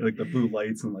 like the blue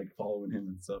lights and like following him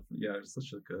and stuff. Yeah, it's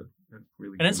such like a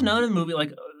really. And it's another movie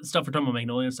like stuff we're talking about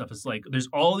Magnolia and stuff. Is like there's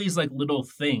all these like little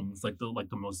things like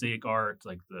the mosaic art,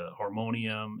 like the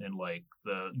harmonium, and like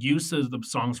the use of the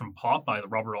songs from Popeye, the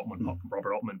Robert Altman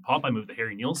Popeye movie, the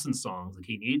Harry Nilsson songs, like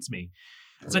He Needs Me.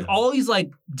 It's like all these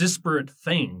like disparate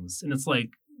things, and it's like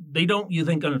you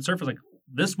think on the surface like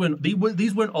these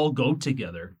wouldn't all go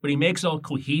together, but he makes it all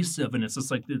cohesive, and it's just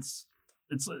like it's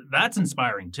that's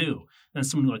inspiring too. And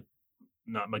something like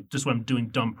not like just when I'm doing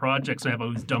dumb projects, I have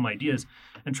all these dumb ideas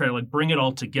and try to like bring it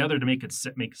all together to make it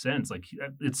make sense. Like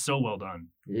it's so well done.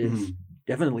 It is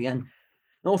definitely, and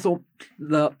also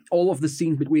all of the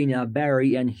scenes between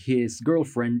Barry and his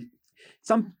girlfriend.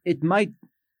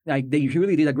 They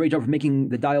really did a great job of making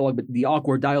the dialogue, but the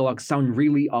awkward dialogue sound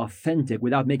really authentic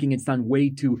without making it sound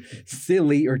way too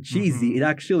silly or cheesy. It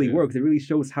actually works. It really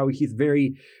shows how he's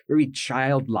very, very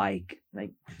childlike.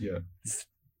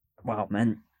 Wow,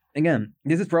 man. Again,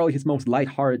 this is probably his most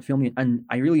lighthearted film, and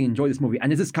I really enjoy this movie.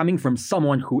 And this is coming from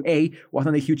someone who, A,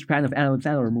 wasn't a huge fan of Adam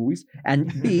Sandler movies,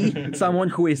 and B, someone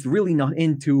who is really not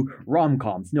into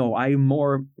rom-coms. No, I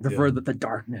more prefer the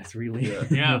darkness, really,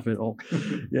 of it all.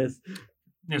 Yes.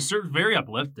 It's very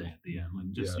uplifting at the end,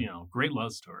 like just great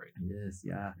love story. Yes,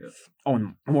 Oh,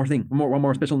 and one more thing, one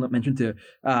more special mention to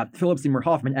Philip Seymour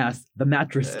Hoffman as the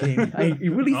Mattress King. It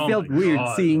really felt weird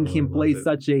seeing him play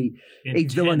such a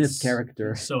villainous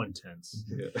character. It's so intense.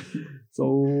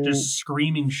 So just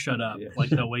screaming "shut up"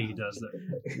 like the way he does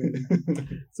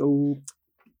that. So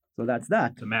that's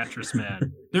that. The Mattress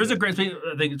Man. There's a great thing.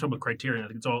 I think it's about Criterion. I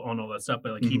think it's all on all that stuff.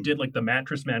 But like he did like the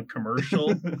Mattress Man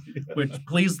commercial, which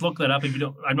please look that up if you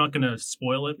don't. I'm not going to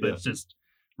spoil it, but it's just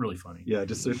really funny. Yeah,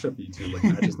 just search up YouTube like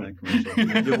Mattress Man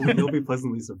commercial. You'll be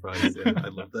pleasantly surprised. Yeah, I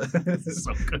love that. It's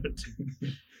so good.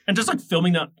 And just like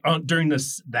filming that during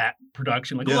that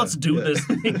production, like let's do this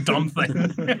dumb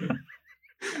thing.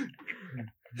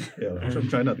 I'm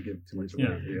trying not to give too much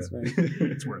away.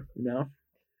 It's worth it. No.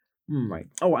 Right.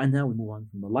 Oh, and now we move on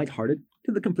from the lighthearted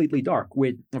to the completely dark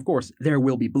with, of course, There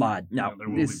Will Be Blood. Now,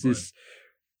 this is...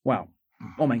 Wow.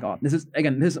 Oh my God. This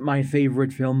is my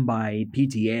favorite film by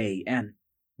PTA, and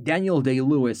Daniel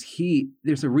Day-Lewis,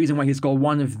 there's a reason why he's called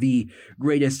one of the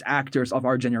greatest actors of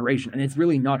our generation, and it's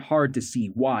really not hard to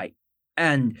see why.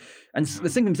 The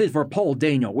same thing for Paul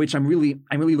Dano, which I'm really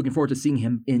looking forward to seeing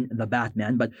him in The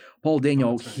Batman. But Paul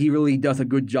Dano, he really does a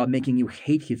good job making you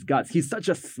hate his guts. He's such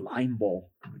a slime ball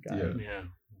guy. Yeah.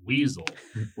 Weasel.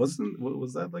 Was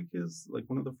that like his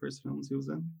one of the first films he was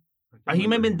in? He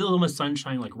might have been Little Miss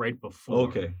Sunshine right before.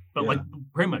 Okay. But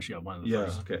pretty much one of the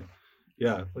first. Okay.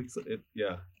 Yeah.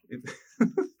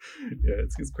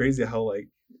 It's crazy how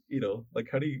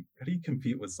how do you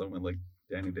compete with someone like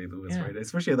Daniel Day-Lewis, right?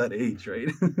 Especially at that age, right?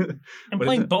 And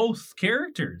playing both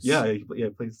characters. Yeah, he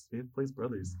plays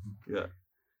brothers. Yeah,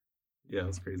 it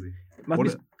was crazy.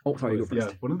 Sorry, go first. Yeah,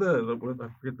 I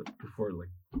forget before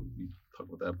we talk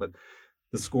about that, but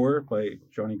the score by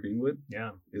Johnny Greenwood,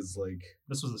 is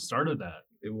this was the start of that.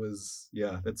 It was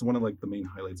that's one of the main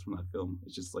highlights from that film.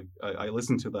 It's just I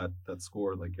listen to that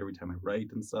score every time I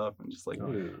write and stuff, and just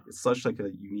it's such a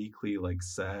uniquely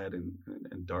sad and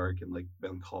dark and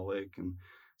melancholic and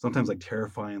sometimes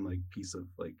terrifying piece of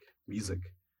music,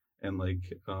 and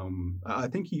I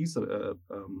think he used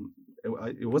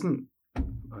it wasn't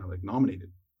nominated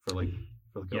for an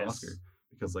Oscar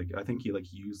because I think he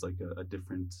used a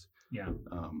different. Yeah,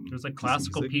 there's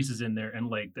classical pieces in there,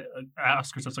 and the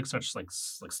Oscars are such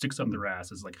sticks up their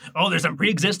asses. There's some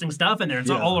pre-existing stuff in there. It's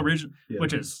not all original,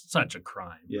 which is such a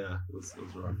crime. Yeah, it was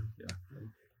rough.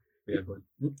 Yeah.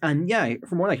 And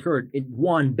from what I heard, it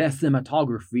won Best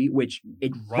Cinematography, which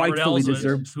it rightfully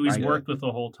deserves. Who he's worked with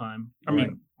the whole time. I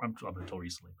mean, I'm up until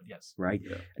recently, but yes. Right.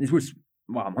 Yeah. And this was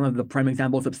one of the prime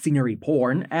examples of scenery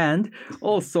porn, and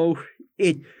also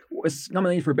it was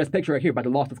nominated for Best Picture here, but it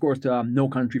lost, of course, to No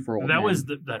Country for Old Men. That was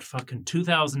that fucking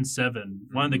 2007,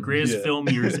 one of the greatest film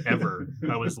years ever.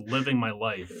 I was living my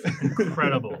life.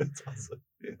 Incredible. That's awesome.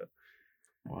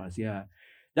 Yeah.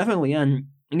 Definitely. And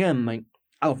again,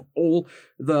 out of all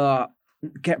the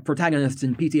protagonists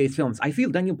in PTA's films, I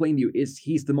feel Daniel Plainview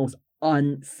he's the most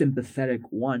unsympathetic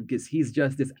one because he's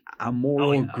just this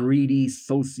amoral, greedy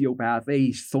sociopath,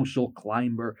 a social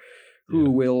climber who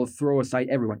will throw aside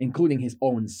everyone, including his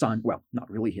own son. Well,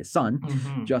 not really his son,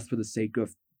 just for the sake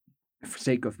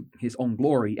of his own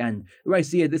glory. And the way I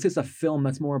see it, this is a film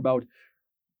that's more about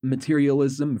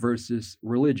materialism versus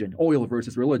religion, oil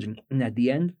versus religion. And at the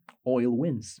end, oil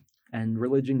wins, and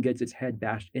religion gets its head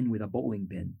bashed in with a bowling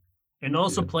pin. And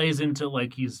also plays into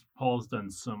Paul's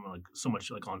done so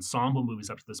much ensemble movies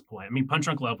up to this point. I mean, Punch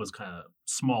Drunk Love was kind of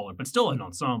smaller, but still an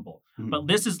ensemble. Mm-hmm. But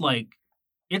this is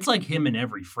it's him in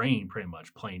every frame, pretty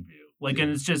much, Plainview.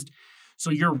 And it's just, so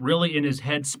you're really in his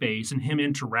headspace and him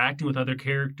interacting with other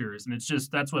characters. And it's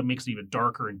just, that's what makes it even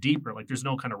darker and deeper. There's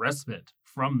no kind of respite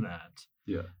from that.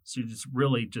 Yeah. So you just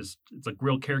really it's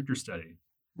real character study.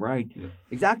 Right. Yeah.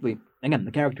 Exactly. Again,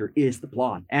 the character is the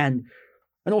plot. And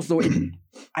also,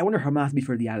 I wonder how it must be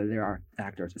for the other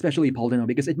actors, especially Paul Dano,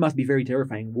 because it must be very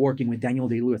terrifying working with Daniel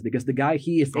Day-Lewis, because the guy,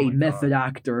 he is a method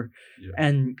actor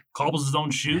and cobbles his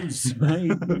own shoes. Right.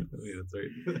 That's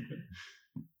right.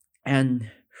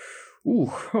 And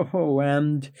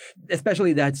and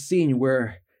especially that scene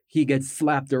where he gets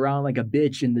slapped around like a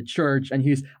bitch in the church, and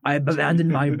I've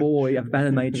abandoned my boy, I've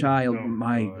abandoned my child.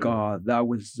 My God, that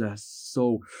was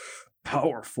so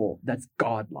powerful. That's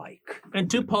godlike. And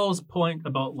to Paul's point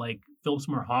about Philip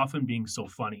Seymour Hoffman being so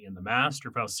funny in The Master,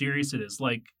 of how serious it is,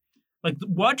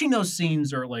 watching those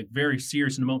scenes are very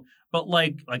serious in the moment. But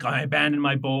I abandoned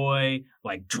my boy,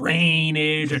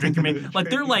 drainage, I drink your man.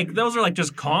 They're those are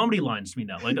just comedy lines to me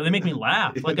now. They make me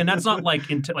laugh. And that's not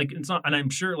it's not. And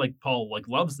I'm sure Paul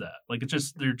loves that. It's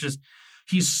just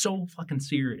he's so fucking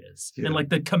serious. Yeah. And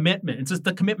the commitment. It's just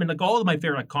the commitment. All of my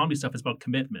favorite comedy stuff is about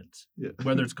commitment. Yeah.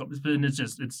 Whether it's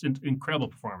incredible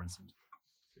performances.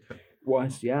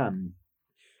 Was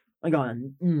I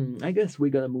guess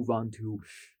we're gonna move on to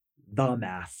The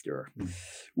Master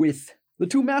with the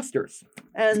two masters.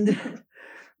 And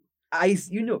as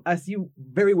you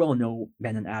very well know,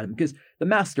 Ben and Adam, because The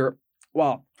Master,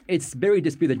 well, it's very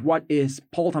disputed what is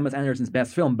Paul Thomas Anderson's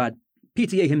best film, but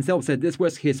PTA himself said this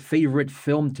was his favorite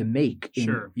film to make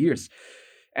in years.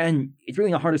 And it's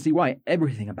really not hard to see why.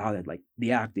 Everything about it,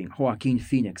 the acting, Joaquin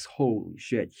Phoenix, holy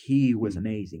shit, he was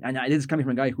amazing. And this is coming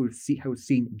from a guy who's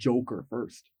seen Joker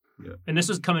first. Yeah. And this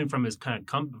is coming from his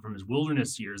from his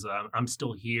wilderness years. I'm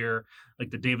Still Here,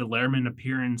 the David Letterman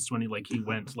appearance when he went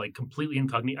completely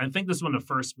incognito. I think this is one of the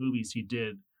first movies he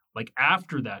did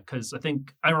after that, because I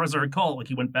think, as I recall,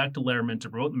 he went back to Letterman to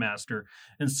promote The Master,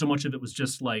 and so much of it was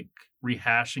just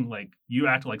rehashing you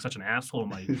acted like such an asshole in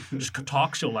my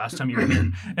talk show last time you were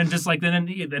here, and just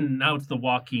then now it's the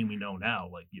Joaquin we know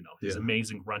now, his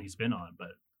amazing run he's been on. But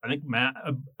I think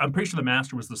I'm pretty sure The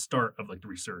Master was the start of the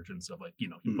resurgence of he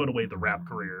put away the rap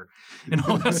career and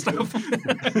all that stuff.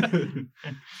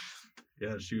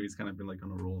 yeah, Shuy's kind of been like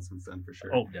on a roll since then for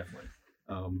sure. Oh, definitely.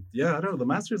 Yeah, I don't know. The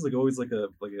Master is like always like an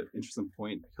interesting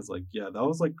point because like yeah, that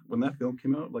was like when that film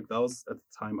came out, like that was at the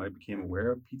time I became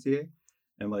aware of PTA,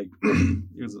 and like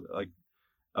it was like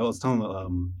I was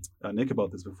telling Nick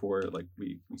about this before like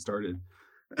we started.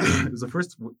 It was the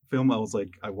first film I was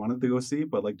like I wanted to go see,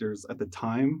 but like there's at the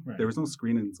time Right. there was no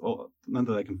screenings, none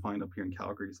that I can find up here in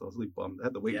Calgary, so I was really bummed. I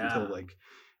had to wait until like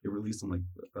it released on like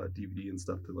DVD and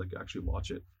stuff to like actually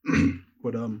watch it.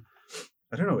 But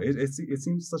I don't know. It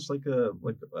seems such like a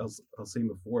like I was saying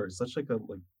before, it's such like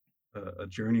a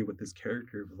journey with this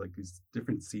character with like these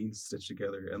different scenes stitched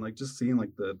together, and like just seeing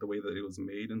like the way that it was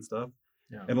made and stuff.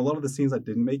 Yeah. And a lot of the scenes that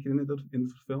didn't make it into the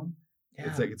film,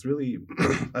 it's like it's really.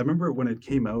 I remember when it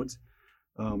came out,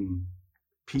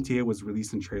 PTA was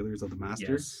releasing trailers of the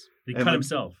Master. Yes. He And, cut like,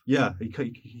 himself. Yeah,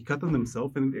 he cut them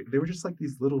himself, and they were just like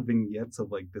these little vignettes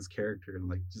of like this character, and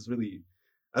like just really,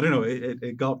 I don't know,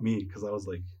 it got me because I was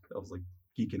like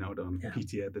geeking out on Yeah.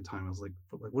 PTA at the time. I was like,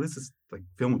 what is this like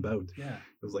film about? Yeah.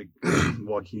 It was like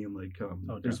Joaquin, like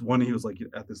there's definitely. one he was like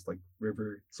at this like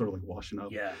river, sort of like washing up,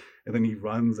 Yeah. and then he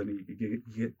runs and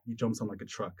he jumps on like a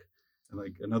truck, and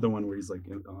like another one where he's like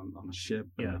on a ship,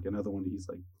 and Yeah. like another one he's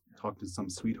like talking to some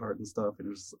sweetheart and stuff, and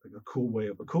it was like a cool way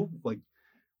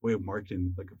of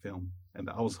marketing like a film, and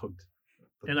I was hooked.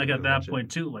 And like at that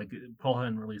point too, like Paul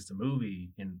hadn't released a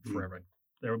movie in Mhm. forever.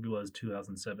 There was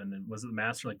 2007, and was it The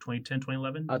Master like 2010,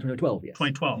 2011? 2012, yes.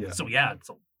 2012. Yeah. So yeah,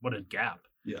 what a gap.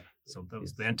 Yeah. So that was,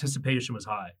 Yes. the anticipation was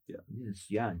high. Yes,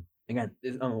 yeah. Again,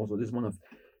 also this is one of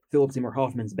Philip Seymour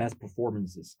Hoffman's best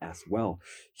performances as well.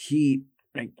 He,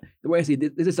 like, the way I see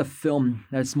it, this is a film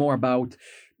that's more about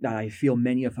that I feel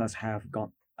many of us have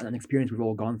gone an experience we've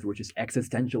all gone through, which is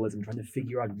existentialism, trying to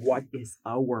figure out what is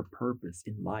our purpose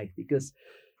in life. Because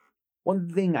one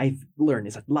thing I've learned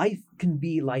is that life can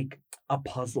be like a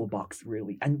puzzle box,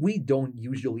 really, and we don't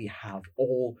usually have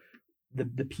all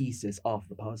the pieces of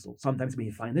the puzzle. Sometimes we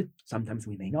may find it, sometimes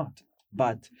we may not.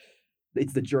 But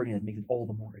it's the journey that makes it all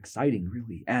the more exciting,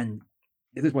 really. And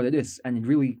this is what it is. And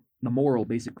really, the moral,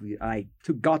 basically, I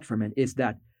got from it is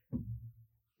that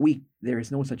there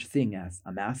is no such thing as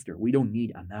a master. We don't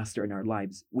need a master in our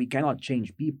lives. We cannot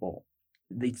change people.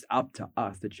 It's up to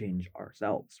us to change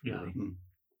ourselves, Yeah. really. Mhm.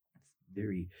 It's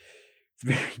very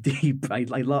deep.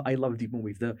 I love deep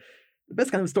movies. The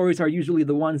best kind of stories are usually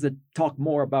the ones that talk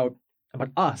more about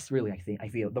us, really. I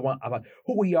feel the one about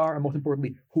who we are, and most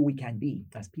importantly, who we can be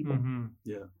as people. Mm-hmm.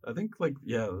 Yeah, I think like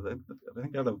I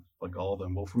think out of like all of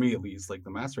them, well for me at least, like the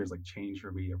Master has like changed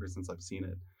for me ever since I've seen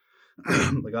it.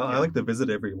 Like I like to visit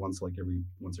every once or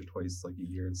twice like a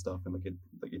year and stuff, and like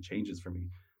it changes for me.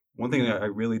 One thing I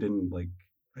really didn't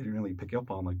really pick up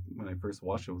on like when I first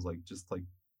watched it was like just like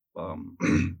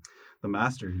the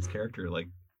Master, his character, like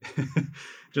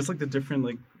just like the different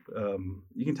like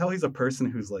you can tell he's a person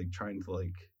who's like trying to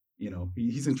like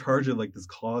he's in charge of like this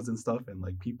cause and stuff, and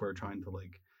like people are trying to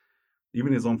like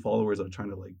even his own followers are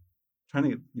trying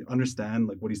to understand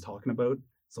like what he's talking about.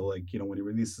 So like when he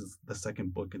releases the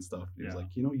second book and stuff, he's like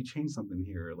you changed something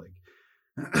here, like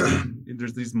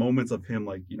there's these moments of him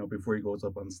like before he goes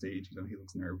up on stage, he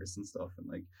looks nervous and stuff, and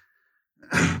like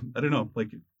I don't know,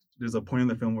 like there's a point in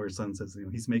the film where his son says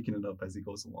he's making it up as he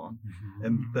goes along,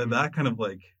 and that kind of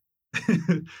like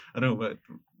I don't know, but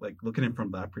like looking at it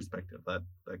from that perspective, that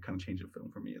kind of changed the film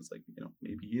for me. Is like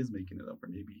maybe he is making it up, or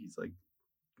maybe he's like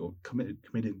committed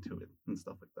to it and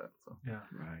stuff like that. So Yeah.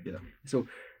 Right. Yeah. So,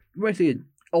 basically,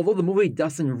 although the movie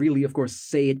doesn't really, of course,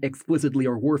 say it explicitly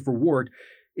or word for word,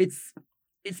 it's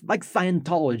like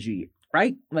Scientology,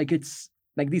 right? Like it's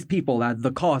like these people that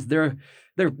the cause they're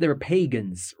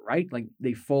pagans, right? Like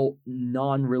they follow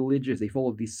non-religious. They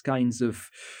follow these kinds of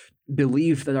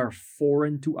beliefs that are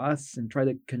foreign to us and try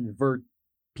to convert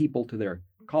people to their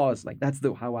cause. Like that's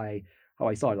how I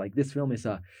saw it. Like this film is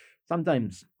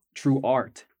sometimes true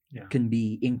art can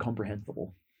be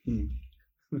incomprehensible.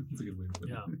 That's a good way to put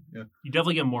it. Yeah. You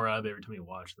definitely get more out of it every time you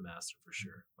watch The Master, for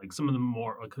sure. Like some of them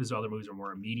more, like his other movies are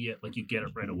more immediate, like you get it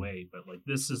right away. But like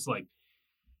this is like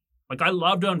I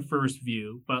loved it on first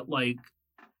view, but like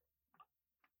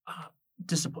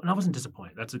disappointed. I wasn't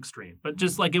disappointed. That's extreme, but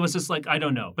just like it was just like I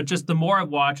don't know. But just the more I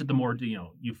watch it, the more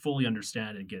you fully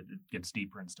understand it gets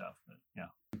deeper and stuff. But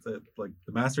yeah, like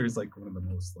The Master is like one of the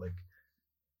most like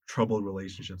troubled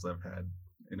relationships I've had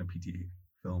in a PT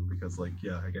film, because like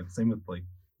again, same with like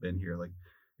Ben here, like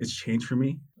it's changed for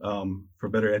me for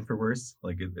better and for worse.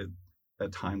 Like it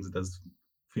at times it does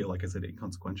feel like I said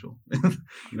inconsequential.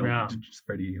 Just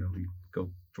Freddie, we go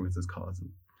towards this cause and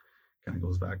kind of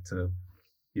goes back to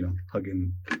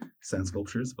hugging sand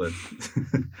sculptures, but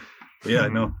yeah,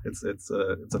 no, it's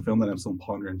a film that I'm still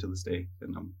pondering to this day,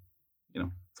 and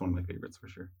it's one of my favorites for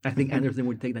sure. I think Anderson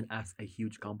would take that as a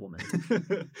huge compliment.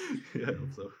 Yeah, I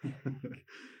hope so.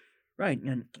 Right,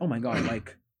 and oh my god,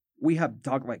 like we have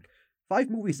talked like 5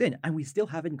 movies in, and we still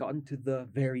haven't gotten to the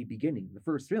very beginning, the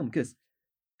first film, because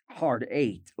Hard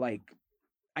Eight, like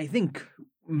I think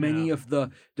many Yeah. of the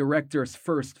director's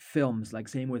first films, like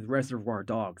same with Reservoir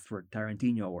Dogs for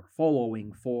Tarantino or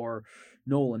Following for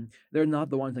Nolan, they're not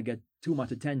the ones that get too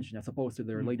much attention as opposed to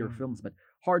their later Mhm. films. But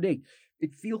Hard Eight,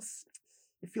 it feels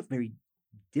very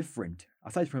different.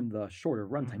 Aside from the shorter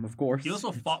runtime, of course. He also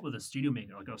It's- fought with a studio mate,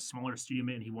 like a smaller studio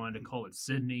mate, and he wanted to call it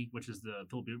Sydney, which is the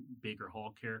Philip Baker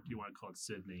Hall character. He wanted to call it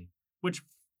Sydney. Which,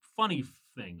 funny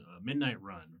thing, Midnight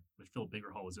Run, which Philip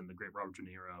Baker Hall was in, the great Robert De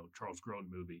Niro, Charles Grodin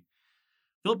movie.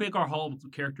 Philip Baker Hall's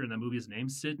character in that movie is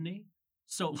named Sydney.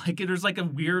 So, like, there's like a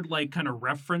weird, like, kind of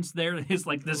reference there. It's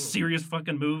like this serious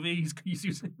fucking movie. He's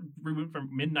using removed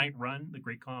from Midnight Run, the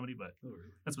great comedy, but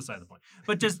that's beside the point.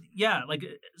 But just, yeah, like,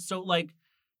 so, like,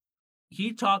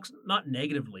 he talks not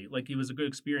negatively, like, it was a good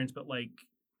experience, but, like,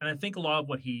 and I think a lot of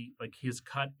what he, like, his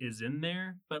cut is in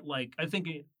there, but, like, I think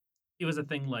it was a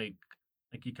thing, like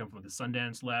he come from the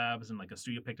Sundance Labs and, like, a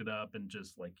studio picked it up and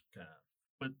just, like, kind of,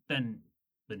 but then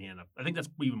he ended up, I think that's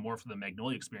even more for the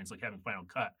Magnolia experience, like, having Final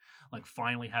Cut, like,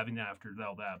 finally having that after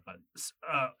all that, but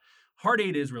Hard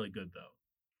Eight is really good, though.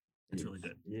 It's really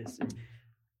good. Yes.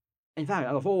 In fact,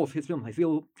 out of all of his films, I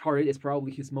feel Hard Eight is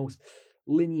probably his most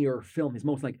linear film, his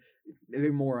most like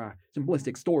very more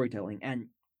simplistic storytelling, and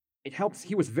it helps.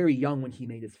 He was very young when he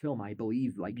made this film, I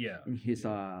believe, like Yeah. in his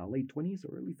late 20s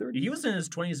or early 30s. He was in his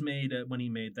 20s when he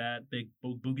made that big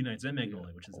Boogie Nights and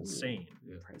Magnolia, which is Oh, insane.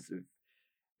 Yeah. Impressive,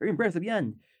 very impressive. Yeah,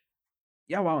 and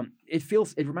yeah, well, it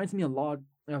reminds me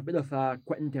a bit of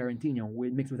Quentin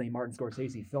Tarantino mixed with a Martin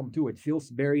Scorsese film too. It feels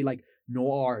very like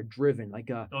noir driven, like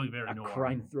a Very noir.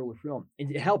 crime thriller film.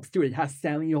 And it helps too. It has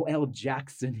Samuel L.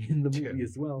 Jackson in the movie Yeah.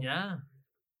 as well. Yeah.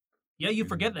 Yeah, you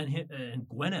forget that, and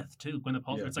Gwyneth too. Gwyneth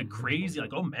Paltrow. Yeah, It's like Gwyneth crazy. Paltrow.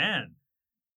 Like, oh man.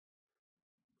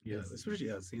 Yeah,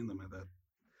 especially seeing them at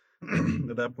that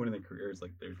at that point in their careers,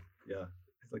 like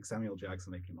it's like Samuel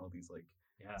Jackson making all these like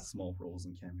Yeah. small roles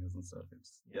and cameos and stuff.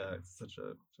 It's such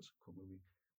a cool movie.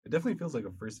 It definitely feels like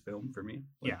a first film for me.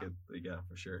 Like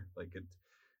for sure. Like it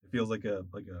feels like a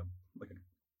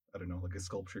I don't know, like a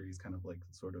sculpture. He's kind of like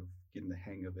sort of getting the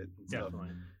hang of it and stuff. Definitely.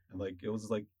 And like it was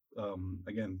like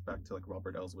again back to like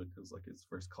Robert Elswit. It was like his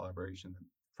first collaboration. And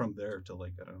from there to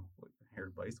like I don't know, like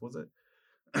Hair Vice was it?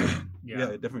 Yeah.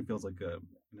 It definitely feels like an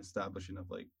establishing of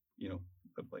like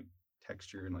of like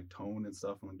texture and like tone and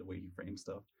stuff and like the way he frames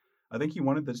stuff. I think he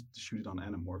wanted to shoot it on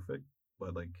anamorphic,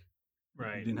 but like he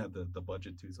Right. didn't have the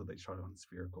budget to, so they shot it on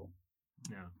spherical.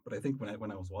 Yeah. But I think when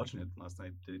I was watching it last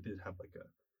night, they did have like a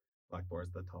black bars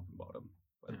at the top and bottom.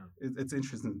 But Yeah. it's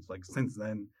interesting. Like since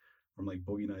then, from like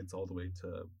Boogie Nights all the way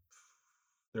to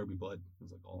There Be Blood, it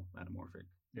was like all anamorphic.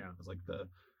 Yeah. It was like the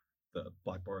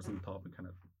black bars on the top and kind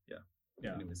of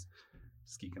Yeah. Anyways,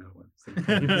 just geeking out.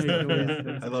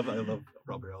 Yeah. I love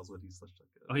Robert Elswit. He's such like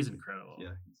Oh, he's incredible. he's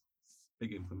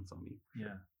big influence on me.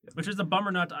 Yeah. Yeah. Which is a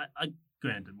bummer. Not I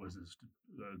granted was this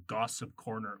gossip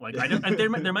corner. Like I don't. there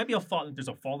might be there's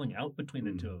a falling out between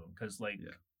the two of them because like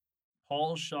Yeah.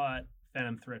 Paul shot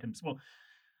Phantom Thread himself. Well,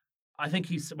 I think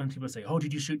when people say, "Oh,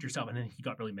 did you shoot yourself?" and then he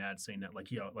got really mad saying that, like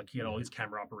he had all these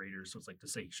camera operators, so it's like to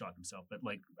say he shot himself. But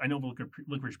like I know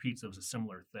Licorice Pizza was a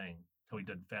similar thing till he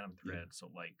did Phantom Thread.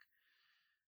 So like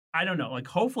I don't know. Like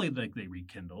hopefully like they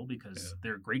rekindle because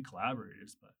they're great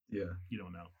collaborators, but Yeah, you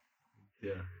don't know.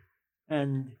 yeah.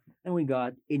 And then we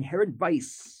got Inherent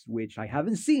Vice, which I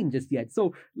haven't seen just yet.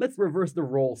 So let's reverse the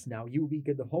roles now. You be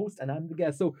the host and I'm the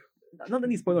guest. So not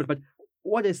any spoilers, but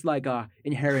what is like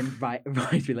Inherent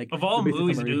Vice? Like Of all the basic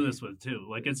movies to summary? do this with too,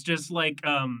 like it's just like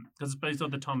because it's based on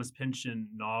the Thomas Pynchon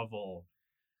novel.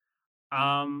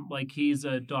 Like he's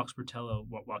a Doc Sportello,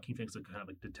 what Joaquin Phoenix, a kind of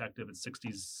like detective in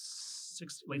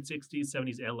late 60s,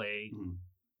 70s LA. Mhm.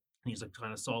 And he's like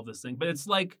trying to solve this thing. But it's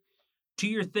like to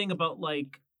your thing about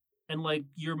like and like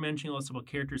you're mentioning all this about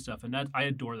character stuff, and that I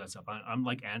adore that stuff. I'm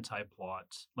like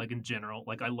anti-plot, like in general.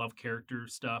 Like I love character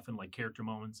stuff and like character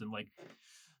moments and like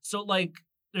so like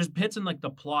there's bits in like the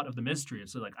plot of the mystery.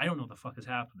 It's like I don't know what the fuck is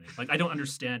happening. Like I don't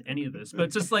understand any of this. But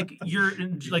it's just like you're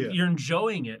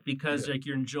enjoying it because like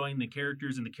you're enjoying the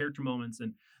characters and the character moments,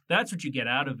 and that's what you get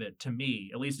out of it. To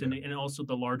me, at least, and also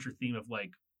the larger theme of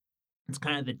like it's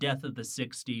kind of the death of the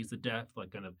 '60s, the death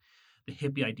like kind of the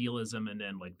hippie idealism, and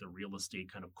then like the real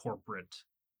estate kind of corporate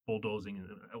bulldozing in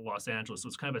Los Angeles. So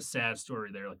it's kind of a sad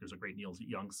story there. Like there's a great Neil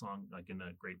Young song, like in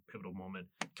a great pivotal moment.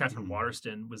 Catherine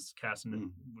Waterston was cast in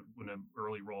an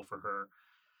early role for her.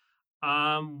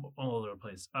 All over the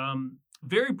place.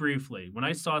 Very briefly, when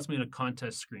I saw something at a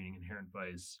contest screening in Inherent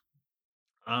Vice,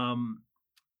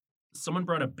 someone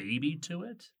brought a baby to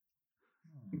it,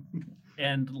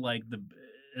 and like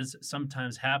as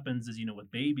sometimes happens, is with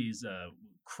babies,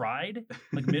 cried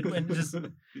like midway, and just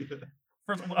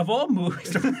first of all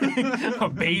movies, a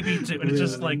baby to, and it's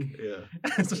just like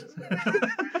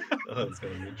Oh, that's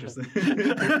gonna be interesting.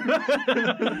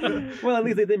 Well, at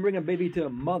least they didn't bring a baby to a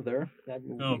mother. That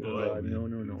movie. Oh, boy.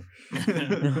 No.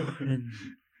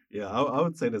 Yeah, I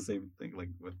would say the same thing. Like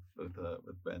with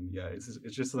Ben. Yeah, it's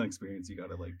just an experience. You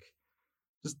gotta like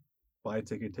just buy a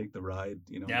ticket, take the ride.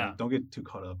 Yeah. Like, don't get too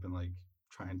caught up in like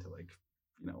trying to like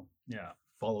Yeah.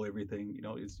 follow everything.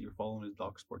 You're following his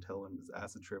Doc Sportel and his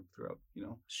acid trip throughout.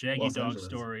 Shaggy Los Dog Angeles.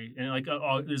 story, and like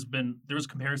there was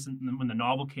comparison when the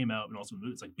novel came out, and also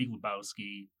it's like Big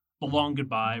Lebowski, The Long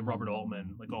Goodbye, Robert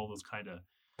Altman, like all those kind of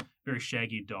very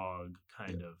Shaggy Dog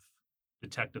kind of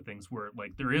detective things where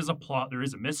like there is a plot, there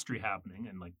is a mystery happening,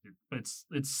 and like but it's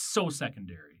so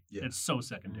secondary. Yeah. It's so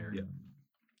secondary. Yeah.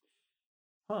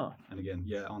 Huh. And again,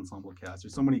 ensemble cast.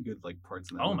 There's so many good like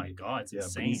parts in that. Oh movie. my god, it's Yeah,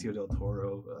 insane. Benicio del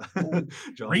Toro,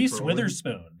 Josh Reese Brolin.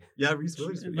 Witherspoon, Yeah, Reese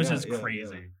Witherspoon, which yeah, is yeah,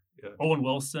 crazy. yeah. Owen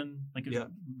Wilson, like it's Yeah.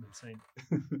 insane.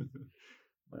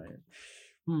 Right.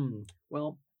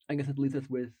 Well, I guess it leaves us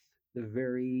with the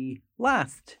very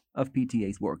last of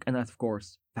PTA's work, and that's of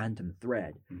course Phantom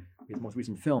Thread, his most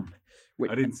recent film.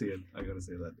 I didn't see it. I gotta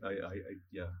say that.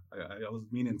 I was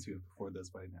meaning to before this,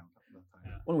 but now not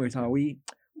time. One way, so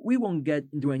we won't get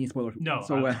into any spoilers. No,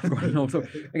 So no. So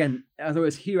again, as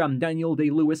always, here Daniel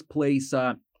Day-Lewis plays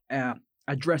a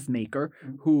dressmaker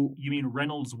who You mean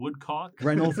Reynolds Woodcock?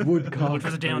 Reynolds Woodcock, Which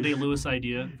was a Daniel Day-Lewis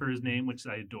idea for his name, which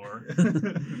I adore.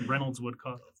 Reynolds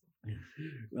Woodcock.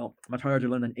 well, much harder to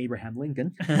learn than Abraham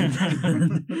Lincoln,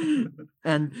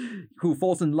 and who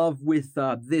falls in love with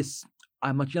this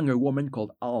a much younger woman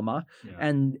called Alma, Yeah.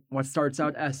 and what starts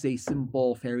out as a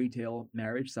simple fairy tale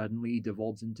marriage suddenly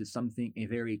devolves into a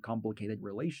very complicated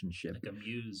relationship. Like a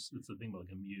muse. It's the thing about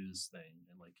like a muse thing,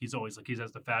 and like he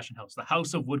has the fashion house, the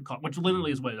House of Woodcock, which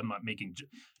literally is what I'm not making.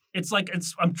 It's like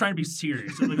I'm trying to be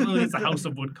serious. Like, literally, it's the House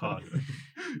of Woodcock.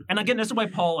 And again, this is why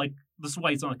Paul this is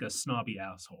why he's not like a snobby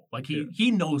asshole. Like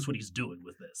he knows what he's doing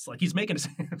with this. Like he's making it.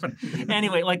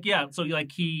 Anyway, so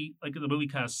the movie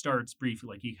kind of starts briefly.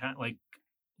 Like he had like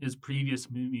his previous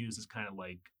muse is kind of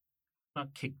like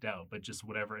not kicked out, but just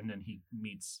whatever. And then he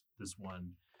meets this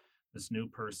new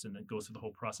person and goes through the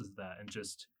whole process of that, and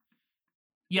just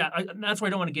and that's why I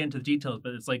don't want to get into the details.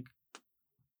 But it's like,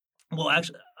 well,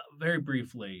 actually, very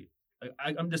briefly.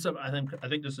 I think this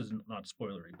is not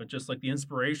spoilery, but just like the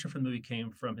inspiration for the movie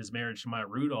came from his marriage to Maya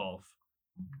Rudolph,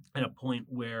 at a point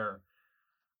where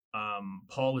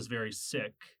Paul was very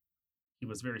sick. He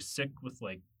was very sick with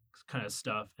like kind of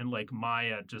stuff, and like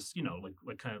Maya just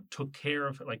like kind of took care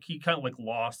of it. Like he kind of like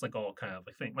lost like all kind of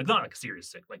like thing, like not like serious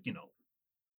sick, like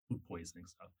food poisoning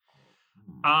stuff.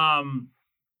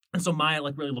 And so Maya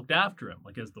like really looked after him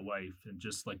like as the wife, and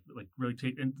just like really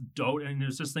and it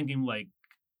was just thinking like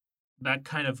that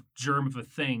kind of germ of a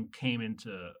thing came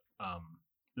into I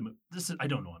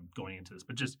don't know I'm going into this,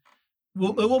 but just it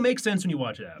will make sense when you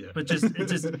watch it out. But just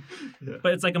it's just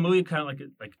but it's like a movie kind of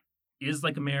like is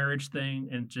like a marriage thing,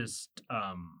 and just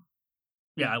I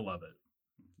love it.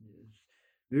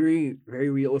 Very, very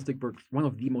realistic. One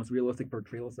of the most realistic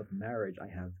portrayals of marriage I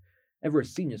have ever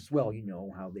seen as well. You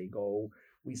know how they go.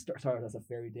 We started as a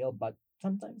fairy tale, but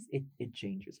sometimes it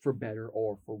changes for better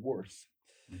or for worse.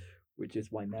 Which is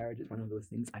why marriage is one of those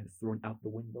things I've thrown out the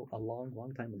window a long,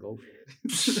 long time ago.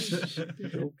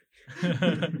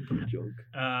 Joke.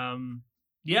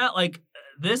 Like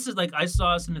this is like I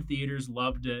saw this in the theaters,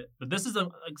 loved it, but this is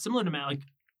similar to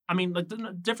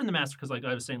different than Master, because like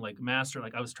I was saying, like Master,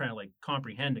 like I was trying to like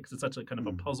comprehend it because it's such a kind of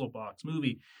a puzzle box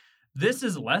movie. This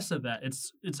is less of that.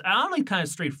 It's only kind of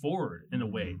straightforward in a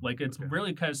way. Like it's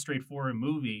really kind of straightforward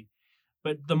movie,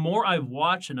 but the more I've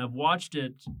watched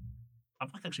it. I've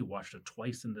actually watched it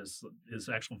twice in this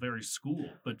actual very school,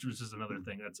 but this is another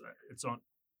thing it's on.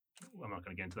 I'm not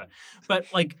going to get into that, but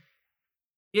like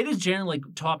it is generally like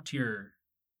top tier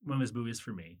one of his movies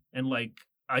for me, and like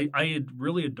I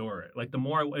really adore it. Like the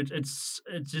more it's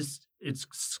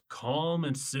calm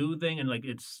and soothing, and like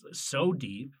it's so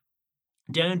deep.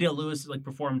 Daniel Day-Lewis' like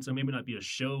performance, and maybe not be as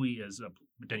showy as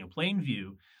Daniel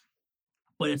Plainview,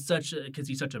 but it's because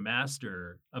he's such a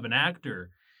master of an actor.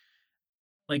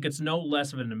 Like it's no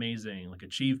less of an amazing like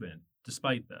achievement,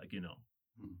 despite that,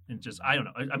 and just I don't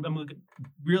know. I'm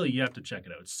really, you have to check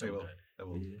it out. It's so good. I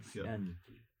will. Yeah. And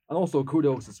also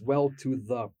kudos as well to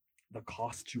the the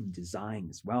costume design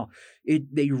as well.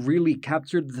 They really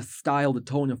captured the style, the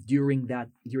tone of during that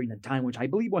time, which I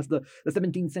believe was the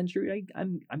 17th century.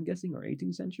 I'm guessing, or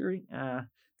 18th century. I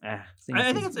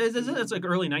think it's like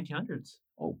early 1900s.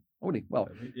 Oh, well.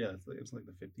 Yeah, it's like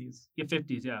the 50s. Yeah,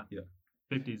 50s. Yeah. Yeah.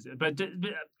 50s. But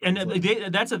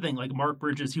that's the thing. Like Mark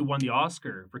Bridges, he won the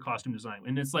Oscar for costume design,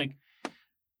 and it's like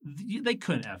they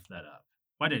couldn't f that up.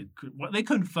 They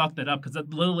couldn't fuck that up because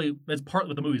that literally that's part of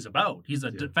what the movie's about. He's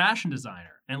a fashion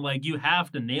designer, and like you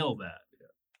have to nail that.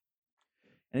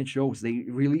 And it shows they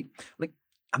really like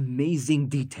amazing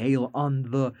detail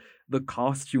on the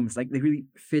costumes. Like they really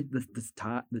fit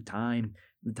the time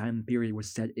period was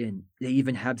set in. They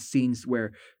even have scenes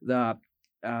where the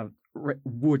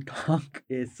Woodcock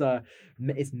is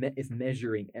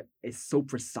measuring. It's so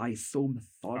precise, so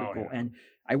methodical, and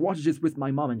I watched this with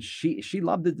my mom, and she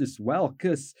loved it as well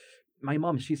because my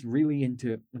mom, she's really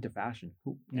into fashion,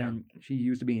 and she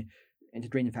used to be into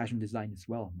training fashion design as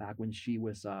well back when she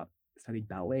was studied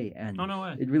ballet, and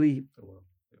it really.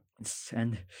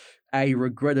 And I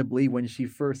regrettably, when she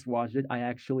first watched it, I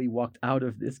actually walked out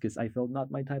of this because I felt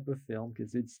not my type of film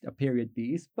because it's a period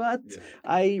piece. But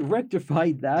I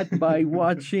rectified that by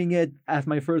watching it as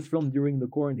my first film during the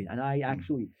quarantine, and I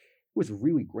actually it was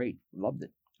really great. Loved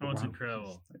it. Oh, it's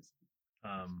incredible.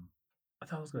 I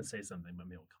thought I was going to say something, but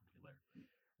maybe it'll come to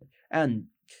you later.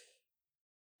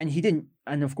 And he didn't.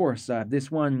 And of course, this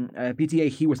one, PTA,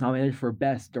 he was nominated for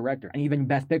Best Director and even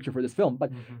Best Picture for this film.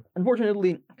 But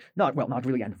unfortunately, not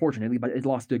really unfortunately, but it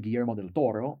lost to Guillermo del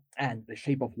Toro and The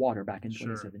Shape of Water back in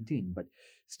 2017. But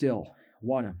still,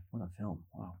 what a film!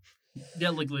 Wow. Yeah,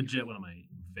 like legit one of my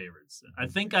favorites. I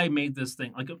think I made this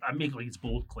thing like I make like these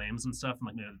bold claims and stuff. I'm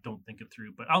like, no, don't think it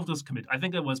through, but I'll just commit. I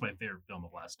think it was my favorite film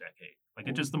of last decade. Like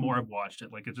it just the more I've watched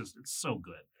it, like it's so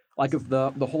good. Like of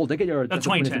the whole decade or the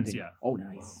 2010s, yeah. Oh,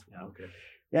 nice. Wow. Okay.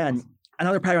 Yeah, and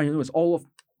another pattern was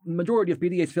majority of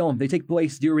PTA's films, they take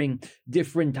place during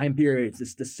different time periods.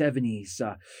 It's the 70s,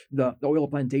 the oil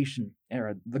plantation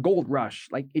era, the gold rush.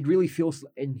 Like it really feels,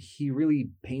 and he really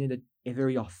painted it a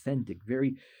very authentic,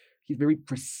 he's very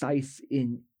precise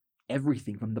in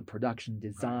everything from the production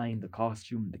design, the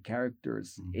costume, the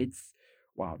characters. It's,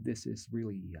 wow, this is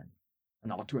really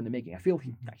an auteur in the making. I feel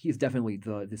he's definitely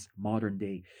this modern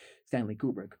day Stanley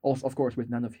Kubrick. Also, of course, with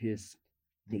none of his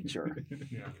nature.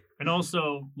 Yeah. And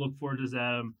also look forward to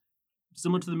Adam,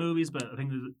 similar to the movies, but I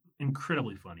think it's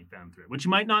incredibly funny fan thread, which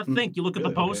you might not think. You look at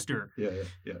the poster. Okay.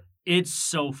 Yeah. It's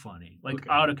so funny. Like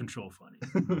out of control funny.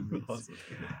 Awesome.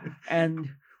 And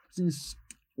since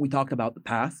we talked about the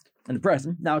past and the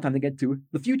present, now time to get to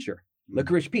the future.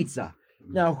 Licorice Pizza.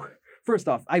 Now, first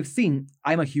off,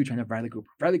 I'm a huge fan of Bradley Cooper.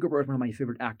 Bradley Cooper is one of my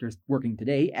favorite actors working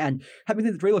today, and having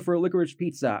seen the trailer for Licorice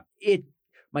Pizza,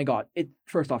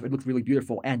 first off, it looks really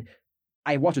beautiful, and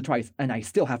I watched it twice, and I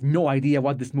still have no idea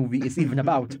what this movie is even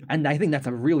about, and I think that's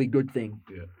a really good thing.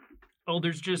 Yeah. Oh,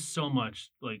 there's just so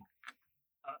much, like,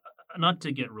 not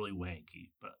to get really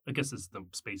wanky, but I guess it's the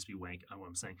space to be wanky, I know what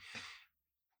I'm saying.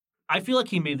 I feel like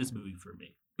he made this movie for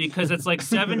me. Because it's like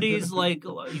 70s, like,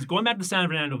 he's going back to San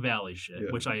Fernando Valley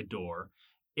shit, which I adore.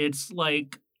 It's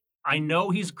like, I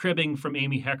know he's cribbing from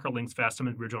Amy Heckerling's Fast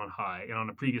Times at Ridgemont High. And on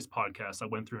a previous podcast, I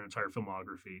went through an entire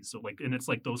filmography. So, like, and it's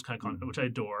like those kind of content, which I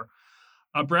adore.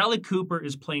 Bradley Cooper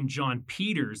is playing John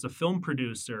Peters, the film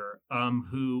producer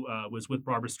who was with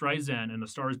Barbra Streisand in A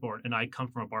Star Is Born, and I come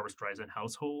from a Barbra Streisand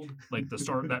household. Like the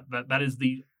star that is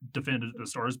the defendant, The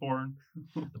Star Is Born,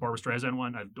 the Barbra Streisand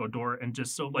one. I adore it. And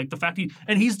just so like the fact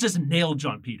he's just nailed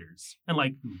John Peters and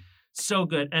like so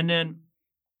good. And then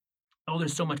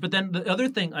there's so much. But then the other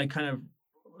thing I kind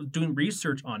of doing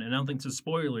research on, and I don't think it's a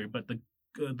spoiler, but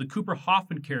the Cooper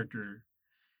Hoffman character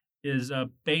is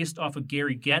based off of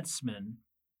Gary Getzman,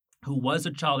 who was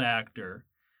a child actor,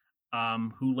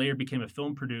 who later became a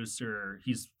film producer.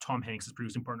 He's Tom Hanks'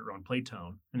 producing partner on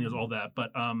Playtone, and he does all that.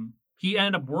 But he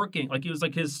ended up working, like he was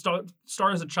like his start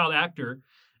as a child actor,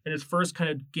 and his first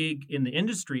kind of gig in the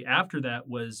industry after that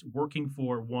was working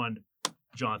for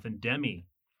Jonathan Demme.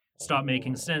 Stop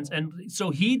Making Sense. And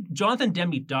so Jonathan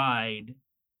Demme died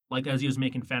like as he was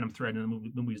making Phantom Thread, and the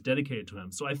movie was dedicated to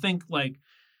him. So I think like,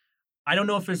 I don't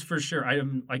know if it's for sure. I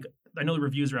know the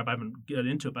reviews are up. I haven't got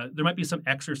into it, but there might be some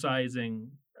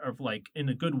exercising of like in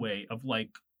a good way of like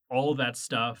all of that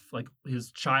stuff, like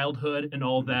his childhood and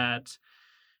all that,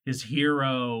 his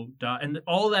hero and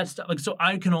all that stuff. Like so,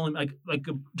 I can only like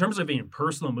in terms of a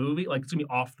personal movie, like it's gonna be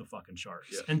off the fucking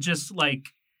charts, and just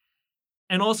like,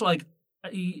 and also like.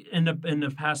 In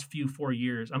the past 4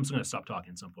 years, I'm just gonna stop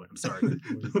talking at some point. I'm sorry.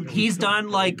 He's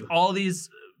done like all these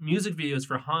music videos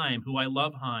for Haim, who I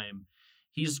love Haim.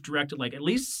 He's directed like at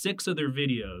least 6 of their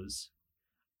videos.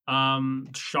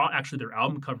 Shot actually their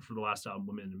album cover for the last album,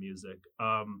 Women in Music.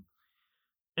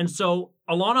 And so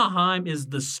Alana Haim is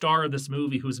the star of this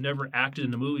movie who's never acted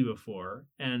in a movie before.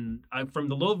 And from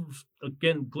the little,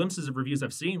 again, glimpses of reviews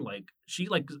I've seen, like she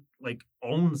like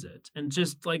owns it. And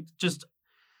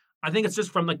I think it's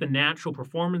just from like the natural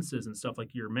performances and stuff like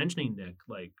you're mentioning, Nick,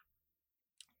 like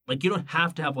you don't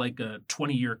have to have like a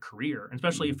 20-year career,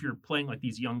 especially if you're playing like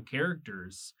these young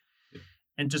characters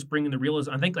and just bringing the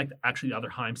realism. I think like actually the other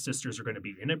Haim sisters are going to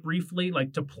be in it briefly,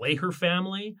 like to play her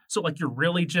family. So like you're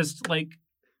really just like,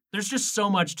 there's just so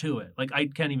much to it. Like I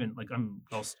can't even like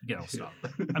I'll stop.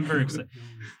 I'm very excited.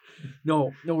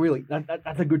 No, really.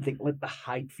 That's a good thing. Let the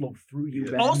hype flow through you.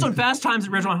 Man. Also, in Fast Times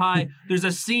at Ridgemont High, there's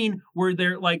a scene where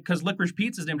they're like, because Licorice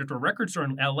Pizza is named after a record store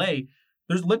in L.A.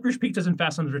 There's Licorice Pizzas in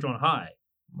Fast Times at Ridgemont High.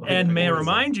 And may I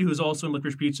remind you, who's also in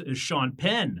Licorice Pizza is Sean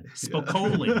Penn,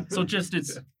 Spicoli. So just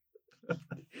it's.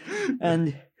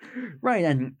 And right,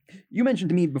 and you mentioned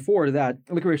to me before that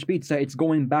Licorice Pizza, it's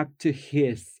going back to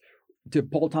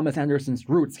Paul Thomas Anderson's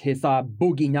roots, his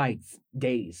Boogie Nights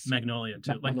days. Magnolia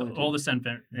too, like all the San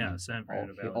Fernando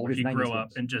Valley, where he grew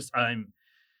up, and just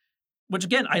which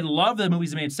again, I love the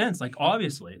movies that made sense. Like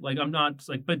obviously, like I'm not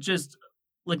like, but just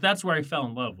like that's where I fell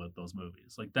in love with those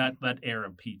movies, like that era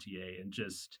of PTA, and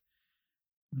just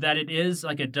that it is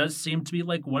like it does seem to be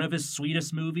like one of his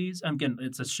sweetest movies. Again,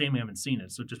 it's a shame we haven't seen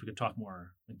it, so just we could talk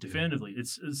more like, definitively. It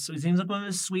seems like one of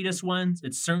his sweetest ones.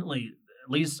 It's certainly, at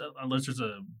least unless there's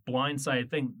a blindside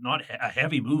thing, not a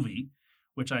heavy movie,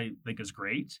 which I think is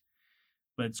great,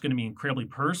 but it's going to be incredibly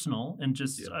personal and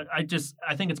just I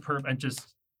think it's perfect.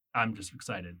 I'm just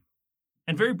excited.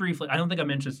 And very briefly, I don't think I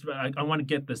mentioned this, but I want to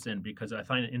get this in because I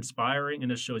find it inspiring, and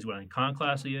this shows you what an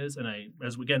iconoclast he is. And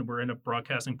we're in a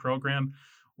broadcasting program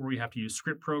where we have to use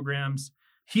script programs.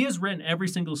 He has written every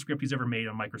single script he's ever made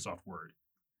on Microsoft Word.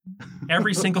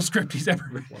 Every single script he's ever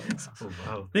written. Oh,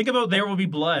 wow. Think about There Will Be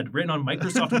Blood, written on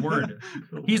Microsoft Word.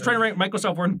 He's trying to write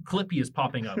Microsoft Word, and Clippy is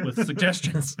popping up with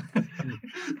suggestions.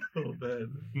 Oh,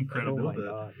 man. Incredible. Oh, my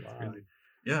God. Wow.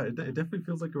 Yeah, it definitely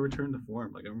feels like a return to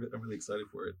form. Like, I'm really excited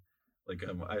for it. Like,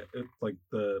 like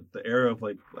the era of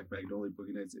like Magnolia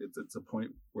Boogie Nights, it's a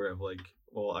point where I've like,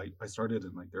 well, I started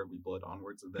in like There Will Be Blood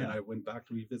onwards, and then I went back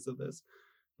to revisit this.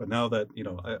 But now that, you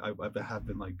know, I have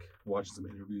been like watching some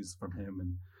interviews from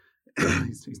him, and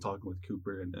he's talking with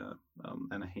Cooper and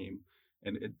Anna Haim,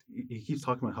 and he keeps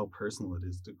talking about how personal it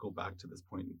is to go back to this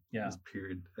point, this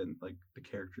period, and like the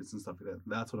characters and stuff like that.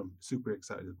 That's what I'm super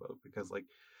excited about, because like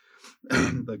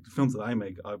like the films that I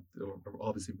make are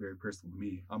obviously very personal to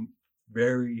me. I'm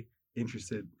very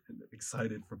interested and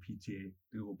excited for PTA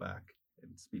to go back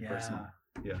and speak personal.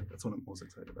 Yeah, that's what I'm most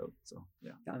excited about. So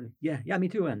yeah, me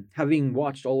too. And having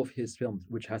watched all of his films,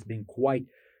 which has been quite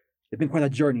a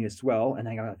journey as well, and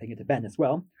I gotta thank it to Ben as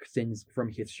well, since from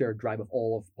his shared drive of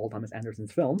all of Paul Thomas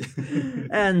Anderson's films,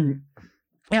 and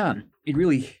yeah, it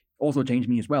really also changed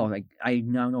me as well. Like I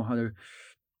now know how to.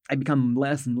 I become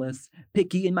less and less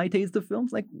picky in my taste of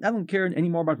films. Like, I don't care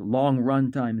anymore about long run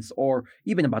times or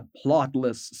even about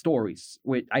plotless stories,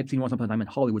 which I've seen once upon a time in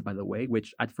Hollywood, by the way,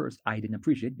 which at first I didn't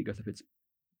appreciate because of its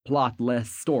plotless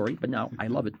story, but now I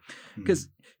love it. Because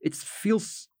it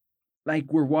feels like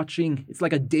we're watching, it's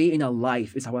like a day in a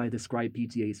life is how I describe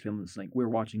PTA's films. Like, we're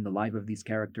watching the life of these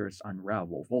characters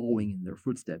unravel, following in their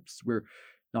footsteps. We're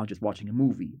not just watching a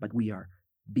movie, but we are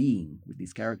being with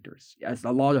these characters. It's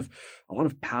a lot of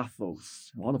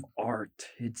pathos, a lot of art.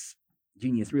 It's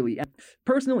genius, really. And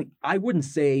personally, I wouldn't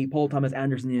say Paul Thomas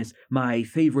Anderson is my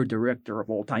favorite director of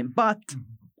all time, but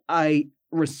I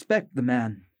respect the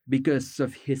man because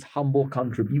of his humble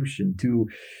contribution to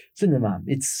cinema.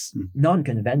 It's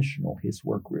non-conventional, his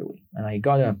work, really. And I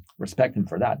gotta respect him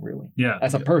for that, really. Yeah.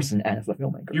 As a person and as a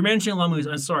filmmaker. You're mentioning a lot of movies.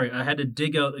 I'm sorry, I had to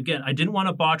dig out, again, I didn't want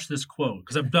to botch this quote,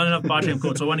 because I've done enough botching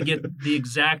quotes, so I want to get the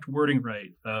exact wording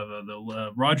right.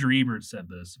 Roger Ebert said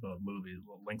this about movies,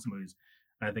 lengths of movies,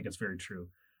 and I think it's very true.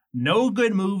 No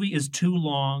good movie is too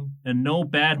long, and no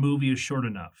bad movie is short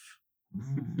enough.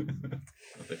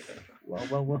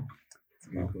 Well.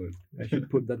 I should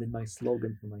put that in my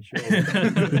slogan for my show.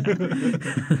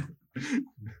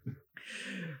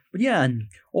 But yeah, and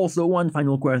also one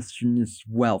final question as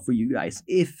well for you guys.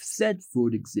 If said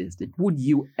food existed, would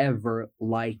you ever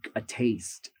like a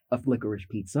taste of Licorice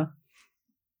Pizza?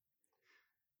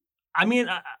 I mean,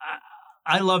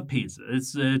 I love pizza.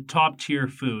 It's a top tier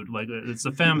food. Like, it's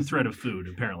a femme thread of food,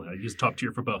 apparently. I use top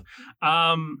tier for both.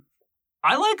 I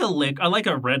like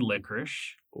a red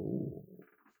licorice.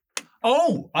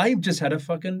 Oh, I just had a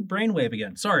fucking brainwave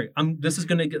again. Sorry, I'm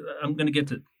gonna get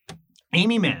to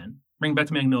Amy Mann. Bring back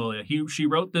to Magnolia. She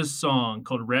wrote this song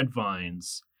called Red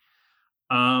Vines.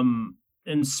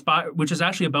 inspired, which is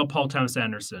actually about Paul Thomas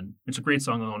Anderson. It's a great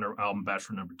song on her album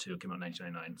Bachelor No. 2. It came out in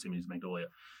 1999. Same as Magnolia.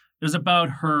 It was about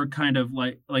her kind of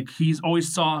like he's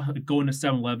always saw going to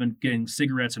 7-Eleven, getting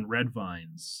cigarettes and red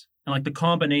vines, and like the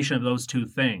combination of those two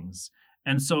things.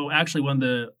 And so actually when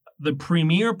the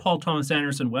premier Paul Thomas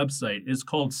Anderson website is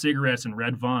called Cigarettes and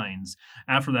Red Vines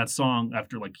after that song,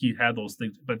 after like he had those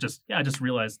things. But I just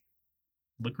realized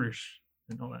licorice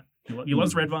and all that. He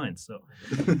loves red vines. So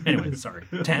anyway, sorry.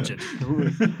 Tangent.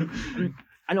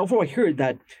 And also I heard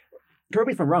that, correct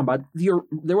me if I'm wrong, but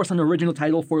there was an original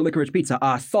title for Licorice Pizza,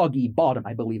 Soggy Bottom,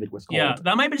 I believe it was called. Yeah,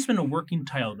 that might have just been a working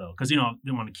title though, because they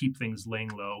want to keep things laying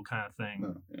low kind of thing.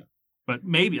 Oh, yeah. But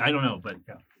maybe, I don't know, but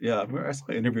yeah. Yeah, I remember I saw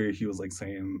an interview. He was like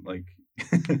saying like,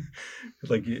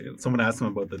 like someone asked him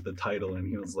about the title, and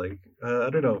he was like, I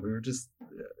don't know. We were just,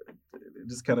 it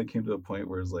just kind of came to a point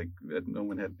where it's like no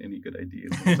one had any good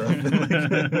ideas and stuff.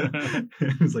 And,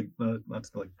 it was like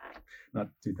not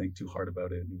to think too hard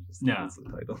about it. And just use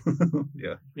the title.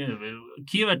 Yeah. Yeah.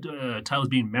 Key of a title is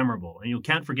being memorable, and you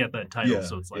can't forget that title. Yeah,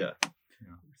 so it's like,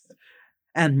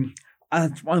 And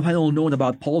one final note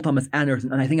about Paul Thomas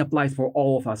Anderson, and I think applies for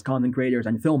all of us content creators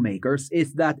and filmmakers,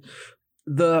 is that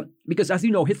because as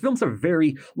you know, his films are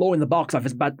very low in the box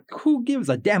office, but who gives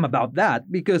a damn about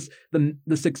that? Because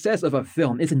the success of a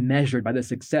film isn't measured by the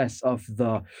success of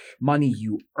the money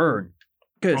you earn.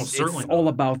 Because it's all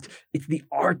about, it's the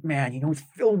art, man. It's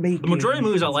filmmaking. The majority of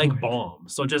movies I like bomb,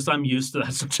 so I'm used to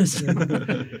that. So just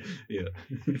yeah,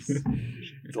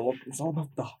 it's all about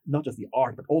not just the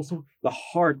art, but also the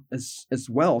heart as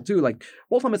well too. Like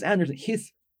Paul Thomas Anderson,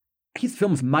 his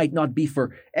films might not be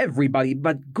for everybody,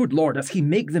 but good Lord, does he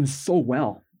make them so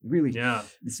well? Really, yeah,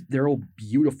 they're all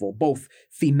beautiful, both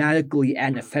thematically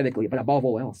and aesthetically, but above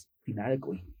all else,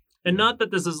 thematically. And not that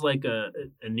this is like a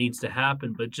needs to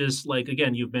happen, but just like,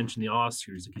 again, you've mentioned the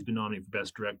Oscars. Like he's been nominated for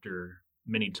Best Director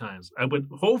many times.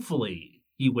 Hopefully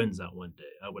he wins that one day.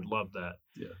 I would love that.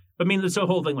 Yeah. But I mean, this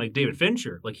whole thing, like David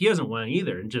Fincher, like he hasn't won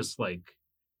either. And just like,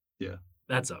 yeah,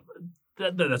 that's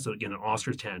again, an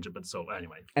Oscars tangent. But so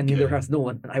anyway. And neither has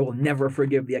Nolan. And I will never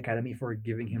forgive the Academy for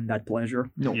giving him that pleasure.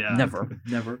 No, never.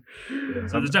 Yeah.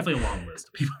 So there's definitely a long list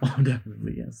of people. Oh,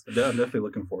 definitely, yes. I'm definitely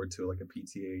looking forward to like a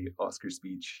PTA Oscar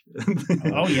speech.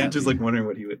 Oh yeah. Just like wondering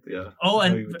what he would, how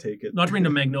he would take it. Not to bring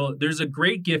to Magnolia, there's a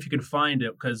great GIF you can find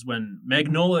it, because when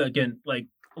Magnolia, again, like,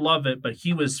 love it, but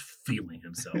he was feeling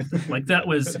himself. Like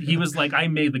he was like, I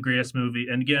made the greatest movie.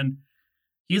 And again,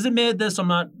 he's admitted this, I'm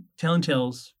not telling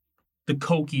tales. The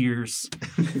Coke years,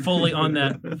 fully on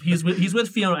that. He's with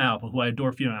Fiona Apple, who I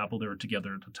adore. Fiona Apple, they were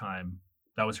together at the time.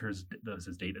 That was his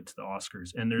date to the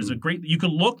Oscars. And there's a great, you can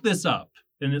look this up,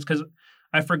 and it's because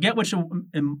I forget which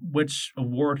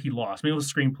award he lost. Maybe it was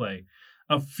a screenplay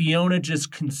of Fiona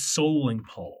just consoling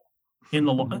Paul in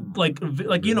the like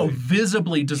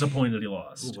visibly disappointed he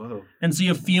lost. Oh, wow. And so you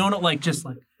have Fiona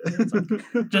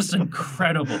just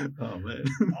incredible. Oh man!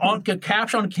 On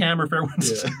capture on camera for everyone.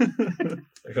 Yeah.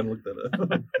 I gotta look that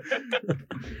up.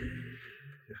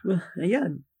 Well, yeah.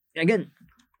 Again,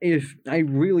 if I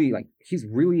really he's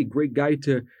really a great guy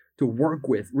to work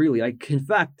with. Really, in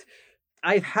fact,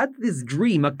 I've had this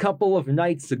dream a couple of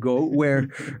nights ago where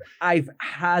I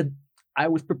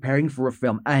was preparing for a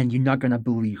film, and you're not gonna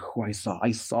believe who I saw.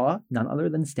 I saw none other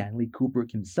than Stanley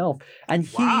Kubrick himself, and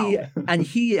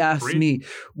he asked me,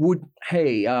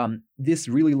 this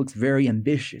really looks very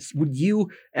ambitious. Would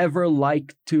you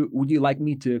like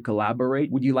me to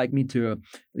collaborate? Would you like me to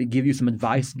give you some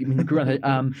advice? Give me the crew?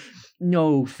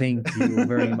 No, thank you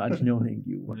very much. No, thank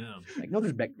you. Yeah. No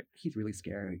disrespect. He's really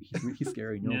scary. He's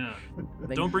scary. No. Yeah.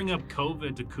 Don't bring up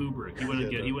COVID to Kubrick. He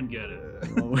wouldn't get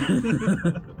it. No.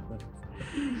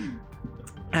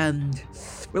 And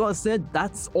with that said,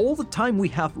 that's all the time we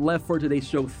have left for today's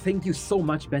show. Thank you so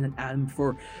much, Ben and Adam,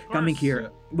 for coming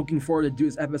here. Looking forward to do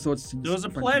this episode. It was a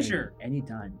pleasure.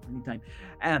 Anytime.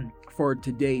 And for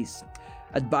today's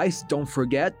advice, don't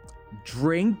forget,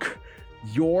 drink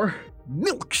your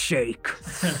milkshake.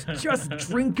 Just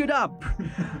drink it up.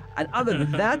 And other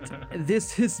than that,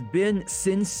 this has been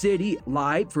Sin City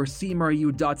live for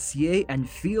CMRU.ca and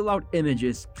Feel Out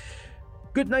Images.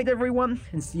 Good night, everyone,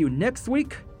 and see you next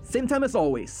week, same time as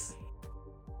always.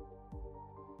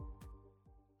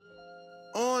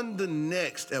 On the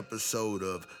next episode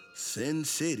of Sin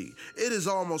City, it is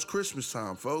almost Christmas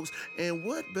time, folks, and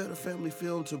what better family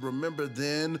film to remember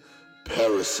than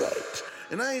Parasite?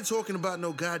 And I ain't talking about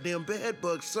no goddamn Bad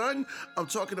Bug, son. I'm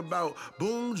talking about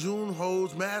Bong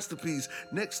Joon-ho's masterpiece.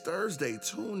 Next Thursday,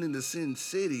 tune into Sin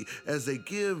City as they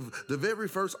give the very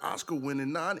first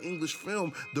Oscar-winning non-English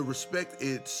film the respect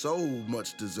it so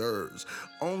much deserves.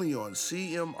 Only on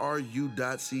CMRU.ca,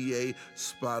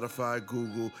 Spotify,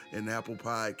 Google, and Apple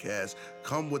Podcasts.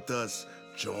 Come with us.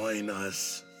 Join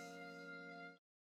us.